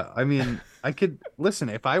 Yeah, I mean, I could listen.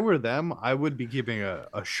 If I were them, I would be keeping a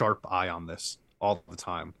sharp eye on this all the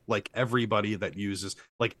time. Like everybody that uses,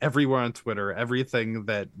 like everywhere on Twitter, everything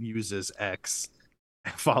that uses X,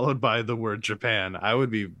 followed by the word Japan, I would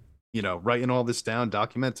be, writing all this down,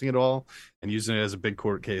 documenting it all, and using it as a big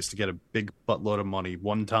court case to get a big buttload of money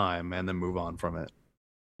one time and then move on from it.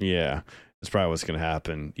 Yeah, that's probably what's going to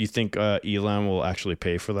happen. You think Elon will actually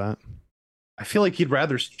pay for that? I feel like he'd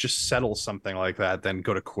rather just settle something like that than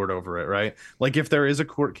go to court over it, right? Like if there is a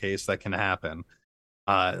court case that can happen,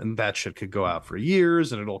 and that shit could go out for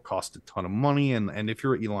years and it'll cost a ton of money. And if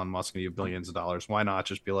you're Elon Musk and you have billions of dollars, why not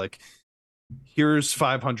just be like, here's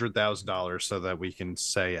 $500,000 so that we can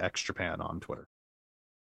say X Japan on Twitter?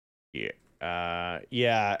 Yeah.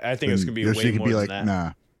 Yeah, I think it's gonna be way more than that.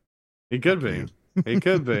 Nah. He could be. He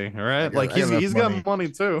could be. All right. Like he's got money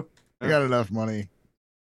too. I got enough money.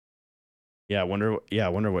 Yeah, I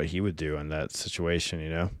wonder what he would do in that situation, you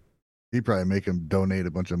know? He'd probably make him donate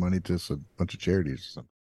a bunch of money to a bunch of charities or something.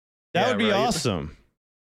 That would be awesome.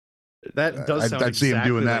 That does sound I'd see him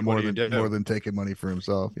doing that like more than taking money for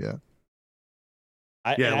himself. Yeah.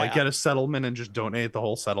 Get a settlement and just donate the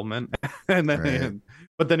whole settlement, and then,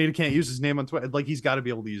 but then he can't use his name on Twitter. Like he's got to be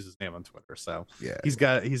able to use his name on Twitter. So yeah, he's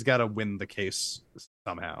got to win the case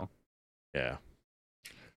somehow. Yeah.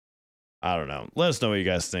 I don't know. Let us know what you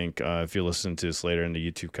guys think if you listen to this later in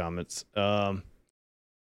the YouTube comments.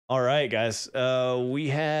 All right, guys. We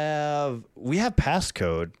have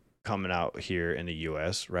Passcode coming out here in the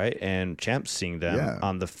US, right? And Champ's seeing them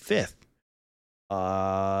on the 5th.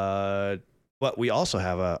 But we also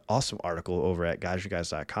have an awesome article over at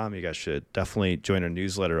guysforguys.com. You guys should definitely join our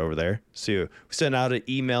newsletter over there. So we send out an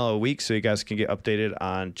email a week so you guys can get updated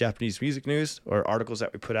on Japanese music news or articles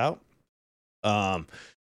that we put out.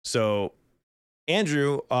 So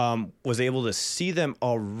Andrew was able to see them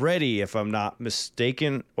already, if I'm not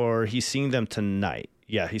mistaken, or he's seeing them tonight.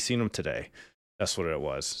 Yeah, he's seen them today. That's what it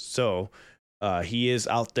was. So he is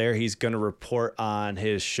out there. He's going to report on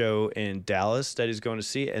his show in Dallas that he's going to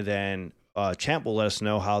see, and then Champ will let us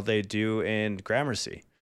know how they do in Gramercy.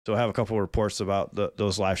 So I have a couple of reports about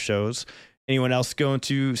those live shows. Anyone else going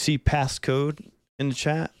to see Passcode in the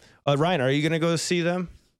chat? Ryan, are you going to go see them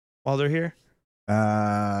while they're here?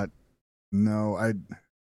 No,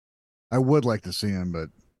 I would like to see him, but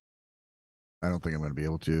I don't think I'm going to be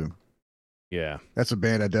able to. Yeah. That's a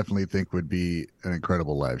band I definitely think would be an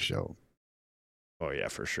incredible live show. Oh, yeah,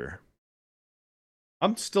 for sure.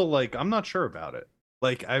 I'm still like, I'm not sure about it.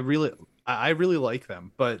 Like, I really like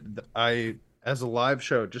them, but as a live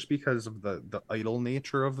show, just because of the idol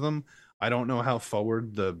nature of them, I don't know how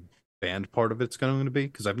forward the band part of it's going to be,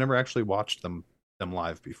 because I've never actually watched them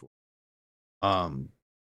live before.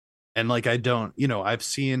 And like, I don't, I've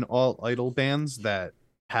seen all idol bands that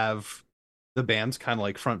have the bands kind of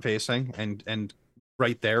like front facing and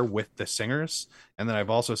right there with the singers. And then I've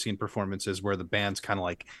also seen performances where the band's kind of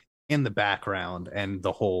like in the background and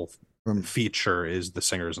the whole feature is the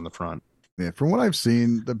singers in the front. Yeah, from what I've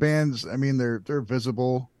seen, the bands, I mean, they're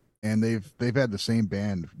visible, and they've had the same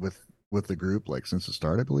band with the group like since the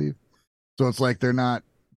start, I believe. So it's like they're not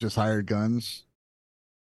just hired guns.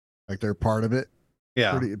 Like they're part of it.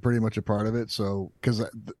 Yeah, pretty much a part of it. So because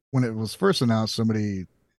when it was first announced, I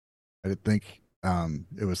didn't think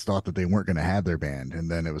it was thought that they weren't going to have their band, and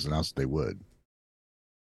then it was announced that they would.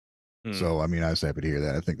 So I mean, I was happy to hear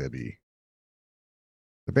that. I think the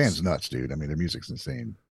band's nuts, dude. I mean, their music's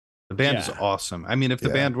insane. The band is awesome. I mean, if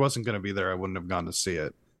the band wasn't going to be there, I wouldn't have gone to see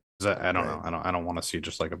it. I don't know. I don't want to see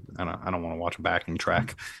just like I don't want to watch a backing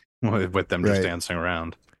track with them just dancing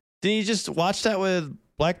around. Did you just watch that with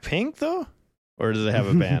Blackpink though? Or do they have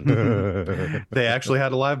a band? They actually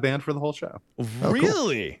had a live band for the whole show.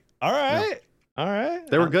 Really? Cool. All right. Yeah. All right.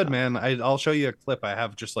 They were good, man. I'll show you a clip. I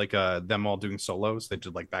have just like them all doing solos. They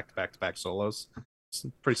did like back to back solos. It's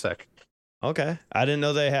pretty sick. Okay. I didn't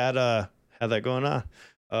know they had that going on.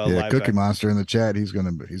 Yeah, Cookie Monster in the chat. He's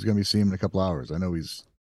gonna be seeing him in a couple hours. I know he's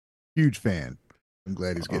a huge fan. I'm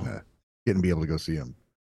glad he's getting to be able to go see him.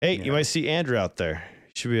 Hey, you might see Andrew out there.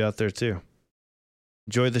 He should be out there too.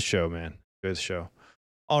 Enjoy the show, man. Enjoy the show.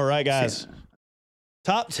 All right, guys.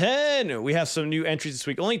 Top 10. We have some new entries this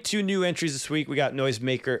week. Only 2 new entries this week. We got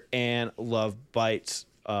Noisemaker and Love Bites,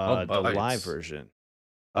 the live version.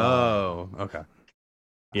 Okay.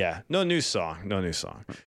 Yeah, no new song.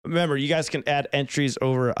 Remember, you guys can add entries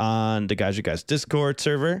over on the Guys You Guys Discord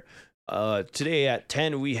server. Today at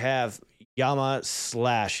 10, we have Yama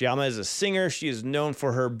Slash. Yama is a singer. She is known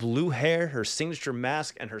for her blue hair, her signature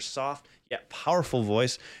mask, and her soft yet powerful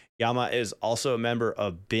voice. Yama is also a member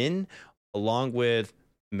of BIN, along with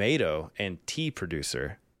Tomato and Tea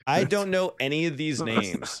Producer. I don't know any of these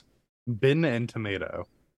names. BIN and Tomato.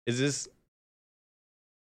 Is this?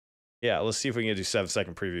 Yeah, let's see if we can do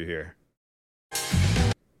 7-second preview here.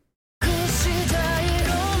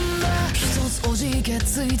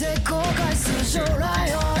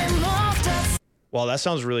 Well, that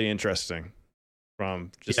sounds really interesting.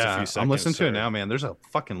 From just a few seconds. I'm listening to it now, man. There's a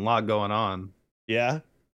fucking lot going on. Yeah.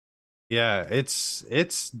 Yeah,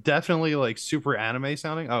 it's definitely like super anime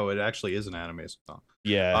sounding. Oh, it actually is an anime song.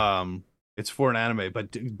 Yeah. It's for an anime,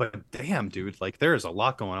 but damn, dude, like there is a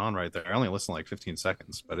lot going on right there. I only listened like 15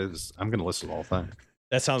 seconds, but I'm gonna listen to the whole thing.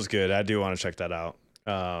 That sounds good. I do want to check that out.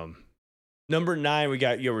 Number 9, we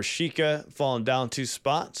got Yorushika falling down 2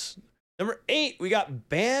 spots. Number 8, we got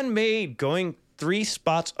BAND-MAID going 3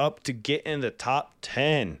 spots up to get in the top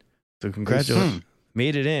 10. So congratulations,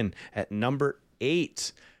 made it in at number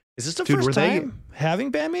 8. Is this the first time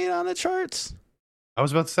having BAND-MAID on the charts? I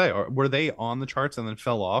was about to say, were they on the charts and then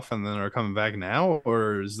fell off and then are coming back now,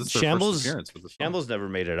 or is this their first appearance with the song? Shambles never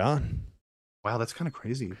made it on. Wow, that's kind of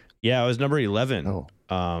crazy. Yeah, it was number 11. Oh.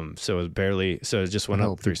 So it just went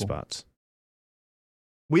up 3 spots.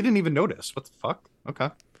 We didn't even notice. What the fuck? Okay.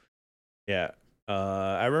 Yeah.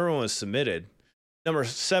 I remember when it was submitted. Number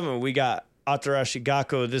 7, we got Atarashi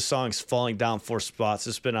Gakko. This song's falling down 4 spots.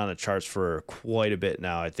 It's been on the charts for quite a bit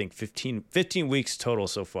now. I think 15 weeks total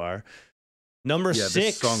so far. Number Yeah, 6,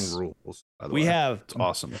 this song rules. By the we way. have It's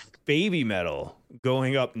awesome. Baby Metal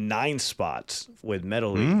going up 9 spots with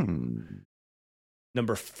Metal League.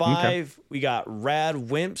 Number 5, we got Rad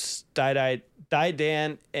Wimps, Die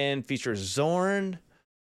Dan, and features Zorn.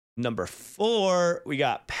 Number 4, we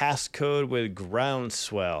got Passcode with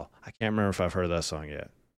Groundswell. I can't remember if I've heard that song yet.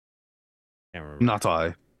 Can't remember. Not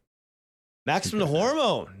I. Maximum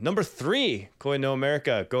Hormone, number 3, Koi No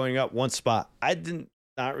America, going up 1 spot. I did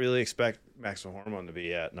not really expect Maximum Hormone to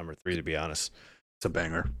be at number 3, to be honest. It's a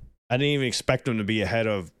banger. I didn't even expect them to be ahead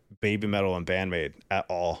of Baby Metal and BAND-MAID at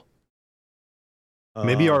all.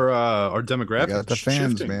 Maybe our demographic. Got the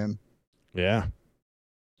fans, shifting. man. Yeah.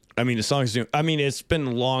 I mean, the song's new. I mean, it's been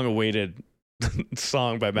a long awaited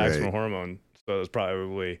song by Maximum Hormone, so it's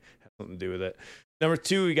probably has something to do with it. Number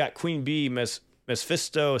 2, we got Queen Bee, Miss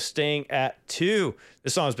Fisto, staying at 2.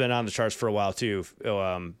 This song's been on the charts for a while too.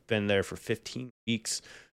 Been there for 15 weeks.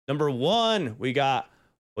 Number 1, we got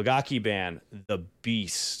Wagaki Band, The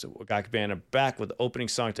Beast. Wagaki Band are back with the opening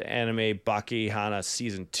song to anime Baki Hana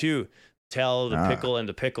Season 2. Tell the Pickle and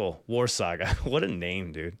the Pickle War Saga. What a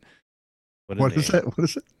name, dude. What is that? What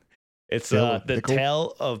is it? It's the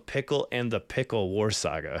Tale of Pickle and the Pickle War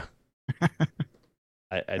Saga.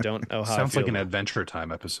 I don't know how. Sounds like an Adventure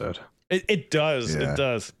Time episode. It does. Yeah. It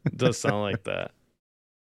does. It does sound like that.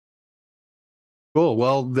 Cool.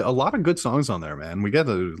 Well, a lot of good songs on there, man. We got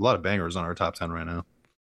a lot of bangers on our top 10 right now.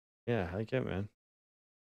 Yeah, I get, man.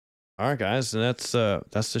 All right, guys, and that's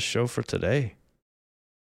the show for today.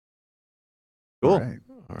 Cool. All right.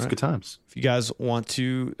 It's good times. If you guys want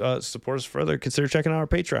to support us further, consider checking out our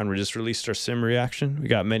Patreon. We just released our sim reaction. We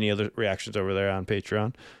got many other reactions over there on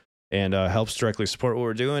Patreon, and helps directly support what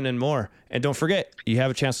we're doing and more. And don't forget, you have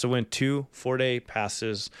a chance to win 2 4-day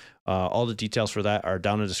passes. All the details for that are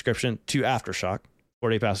down in the description. To Aftershock,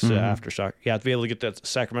 4-day passes to Aftershock. You have to be able to get to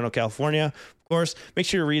Sacramento, California. Of course, make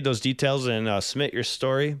sure you read those details and submit your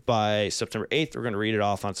story by September 8th. We're going to read it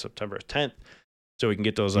off on September 10th. So we can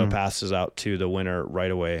get those passes out to the winner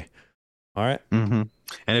right away. All right. And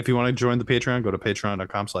if you want to join the Patreon, go to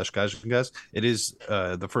patreon.com/guys. It is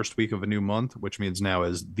the first week of a new month, which means now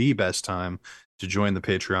is the best time to join the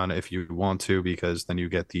Patreon if you want to, because then you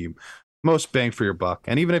get the most bang for your buck.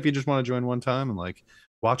 And even if you just want to join one time and like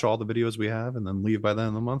watch all the videos we have and then leave by the end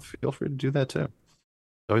of the month, feel free to do that too.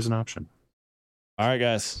 It's always an option. All right,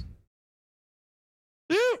 guys.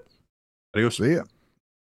 Adios. See ya.